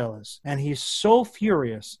so jealous, and he's so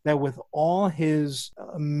furious that with all his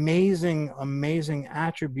amazing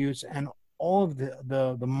attributes and all of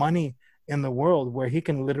the money in the world where he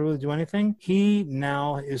can literally do anything, he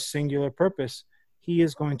now is singular purpose. He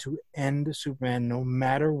is going to end Superman no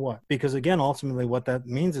matter what. Because again, ultimately what that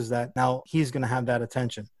means is that now he's going to have that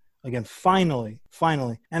attention. Again, finally.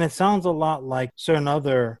 And it sounds a lot like certain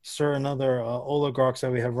other oligarchs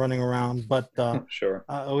that we have running around, but sure.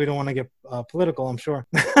 We don't want to get political, I'm sure.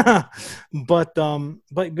 but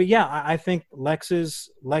yeah, I think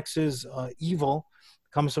Lex's evil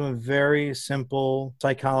comes from a very simple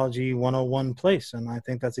psychology 101 place, and I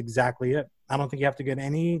think that's exactly it. I don't think you have to get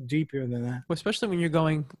any deeper than that. Well, especially when you're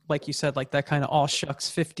going, like you said, like that kind of all shucks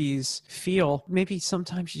 50s feel. Maybe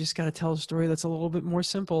sometimes you just got to tell a story that's a little bit more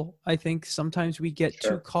simple. I think sometimes we get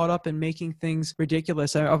too caught up in making things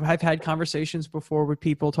ridiculous. I've had conversations before with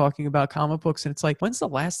people talking about comic books, and it's like, when's the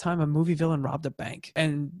last time a movie villain robbed a bank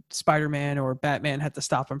and Spider-Man or Batman had to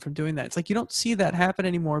stop him from doing that? It's like, you don't see that happen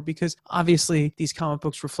anymore because obviously these comic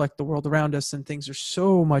books reflect the world around us and things are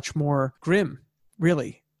so much more grim,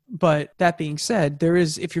 really. But that being said,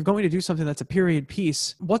 if you're going to do something that's a period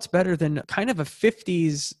piece, what's better than kind of a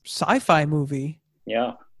 50s sci-fi movie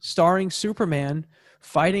starring Superman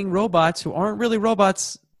fighting robots who aren't really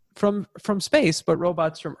robots from space, but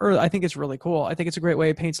robots from Earth? I think it's really cool. I think it's a great way.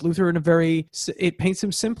 It paints Luthor it paints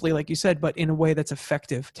him simply, like you said, but in a way that's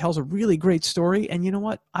effective. Tells a really great story. And you know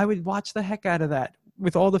what? I would watch the heck out of that.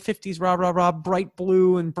 With all the 50s rah, rah, rah, bright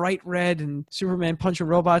blue and bright red and Superman punching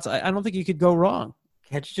robots, I don't think you could go wrong.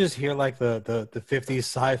 Can't you just hear like the 50s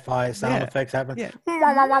sci-fi sound effects happen? Yeah.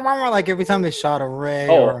 Like every time they shot a ray.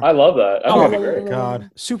 I love that. That would be great.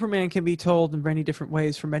 God. Superman can be told in many different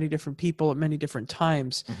ways for many different people at many different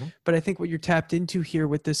times. Mm-hmm. But I think what you're tapped into here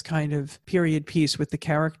with this kind of period piece with the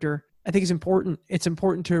character, I think is important. It's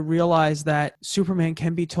important to realize that Superman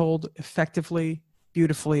can be told effectively,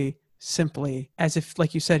 beautifully, simply, as if,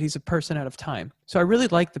 like you said, he's a person out of time. So I really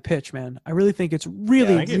like the pitch, man. I really think it's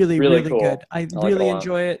really cool. Good. I really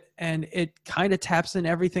enjoy it, and it kind of taps in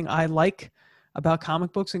everything I like about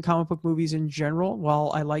comic books and comic book movies in general.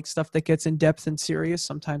 While I like stuff that gets in depth and serious,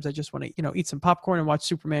 sometimes I just want to, eat some popcorn and watch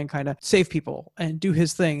Superman kind of save people and do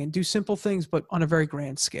his thing and do simple things, but on a very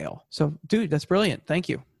grand scale. So, dude, that's brilliant. Thank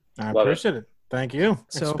you. I appreciate it. Thank you.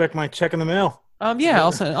 So, expect my check in the mail. Yeah,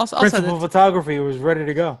 I'll send it. Principal photography was ready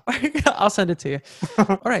to go. I'll send it to you.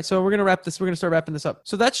 All right, so we're going to start wrapping this up.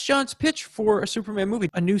 So that's John's pitch for a Superman movie,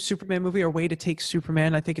 a new Superman movie, or way to take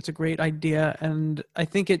Superman. I think it's a great idea, and I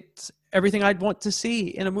think it's everything I'd want to see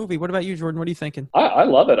in a movie. What about you, Jordan? What are you thinking? I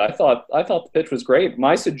love it. I thought the pitch was great.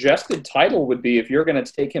 My suggested title would be, if you're going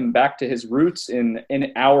to take him back to his roots in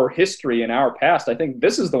our history, in our past, I think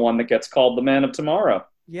this is the one that gets called The Man of Tomorrow.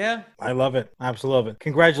 Yeah. I love it. Absolutely love it.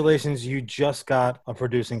 Congratulations. You just got a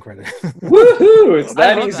producing credit. Woohoo! It's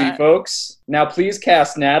that easy, folks. Now please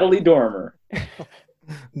cast Natalie Dormer.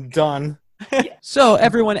 Done. So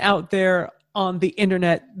everyone out there on the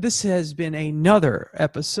internet, this has been another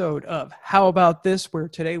episode of How About This, where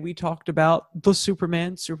today we talked about the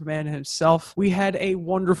Superman himself. We had a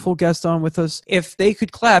wonderful guest on with us. If they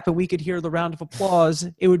could clap and we could hear the round of applause,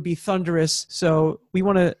 it would be thunderous. So we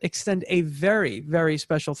want to extend a very, very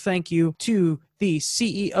special thank you to the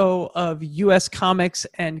CEO of US Comics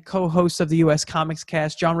and co-host of the US Comics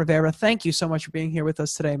Cast, John Rivera. Thank you so much for being here with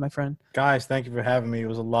us today, my friend. Guys, thank you for having me. It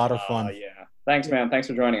was a lot of fun. Yeah. Thanks, man. Thanks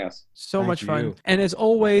for joining us. So much fun. And as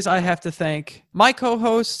always, I have to thank my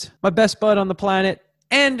co-host, my best bud on the planet,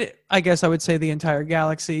 and I guess I would say the entire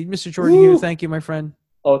galaxy, Mr. Jordan Hugh. Thank you, my friend.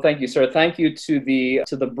 Oh, thank you, sir. Thank you to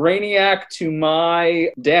the Brainiac, to my...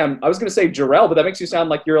 Damn, I was going to say Jarrell, but that makes you sound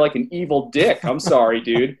like you're like an evil dick. I'm sorry,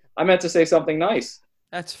 dude. I meant to say something nice.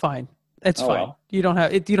 That's fine. It's fine. Well. You don't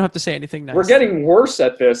have to say anything nice. We're getting worse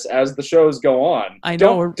at this as the shows go on. I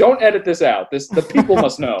know. Don't edit this out. The people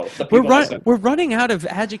must know. We're running out of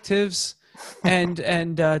adjectives and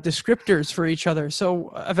descriptors for each other.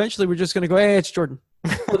 So eventually we're just going to go, hey, it's Jordan.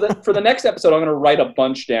 For the next episode, I'm going to write a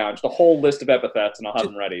bunch down, just a whole list of epithets, and I'll have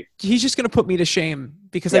them ready. He's just going to put me to shame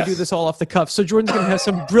because I do this all off the cuff. So Jordan's going to have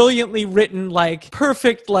some brilliantly written,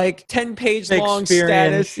 perfect, 10-page long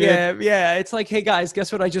status. Shit. Yeah. It's like, hey guys,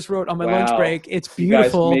 guess what I just wrote on my lunch break? It's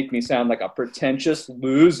beautiful. You guys make me sound like a pretentious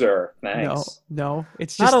loser. Thanks. No,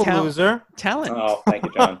 it's just not a loser. Talent. Oh, thank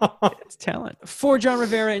you, John. It's talent. For John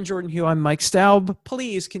Rivera and Jordan Hugh, I'm Mike Staub.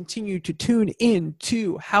 Please continue to tune in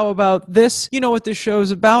to How About This. You know what this show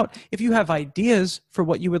is about. If you have ideas for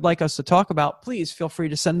what you would like us to talk about, please feel free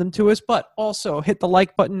to send them to us, but also hit the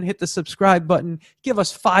like button, hit the subscribe button, give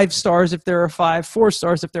us 5 stars if there are 5, 4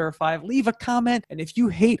 stars if there are 5, leave a comment, and if you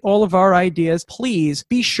hate all of our ideas, please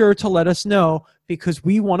be sure to let us know, because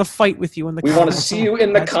we want to fight with you in the We comments. want to see you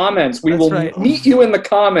in the comments. We that's will right. meet you in the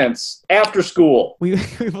comments after school. We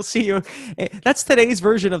will see you. That's today's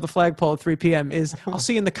version of the flagpole at 3 p.m. is I'll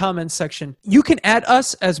see you in the comments section. You can add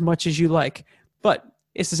us as much as you like. But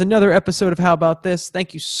this is another episode of How About This.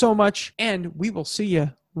 Thank you so much. And we will see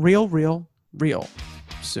you real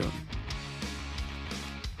soon.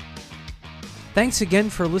 Thanks again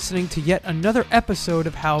for listening to yet another episode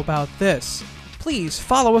of How About This. Please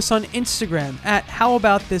follow us on Instagram at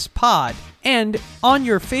HowAboutThisPod. And on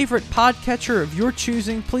your favorite podcatcher of your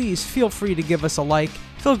choosing, please feel free to give us a like,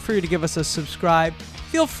 feel free to give us a subscribe,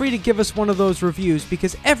 feel free to give us one of those reviews,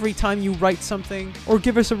 because every time you write something or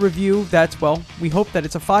give us a review that's, well, we hope that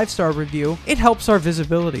it's a 5-star review, it helps our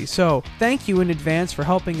visibility. So thank you in advance for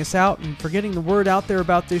helping us out and for getting the word out there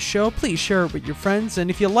about this show. Please share it with your friends, and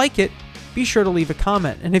if you like it, be sure to leave a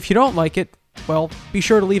comment. And if you don't like it, well, be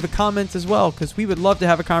sure to leave a comment as well, because we would love to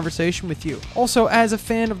have a conversation with you. Also, as a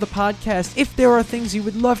fan of the podcast, if there are things you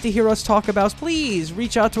would love to hear us talk about, please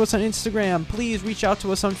reach out to us on Instagram. Please reach out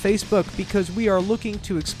to us on Facebook, because we are looking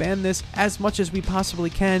to expand this as much as we possibly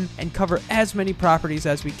can and cover as many properties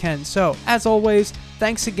as we can. So, as always,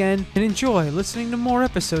 thanks again and enjoy listening to more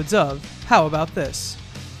episodes of How About This?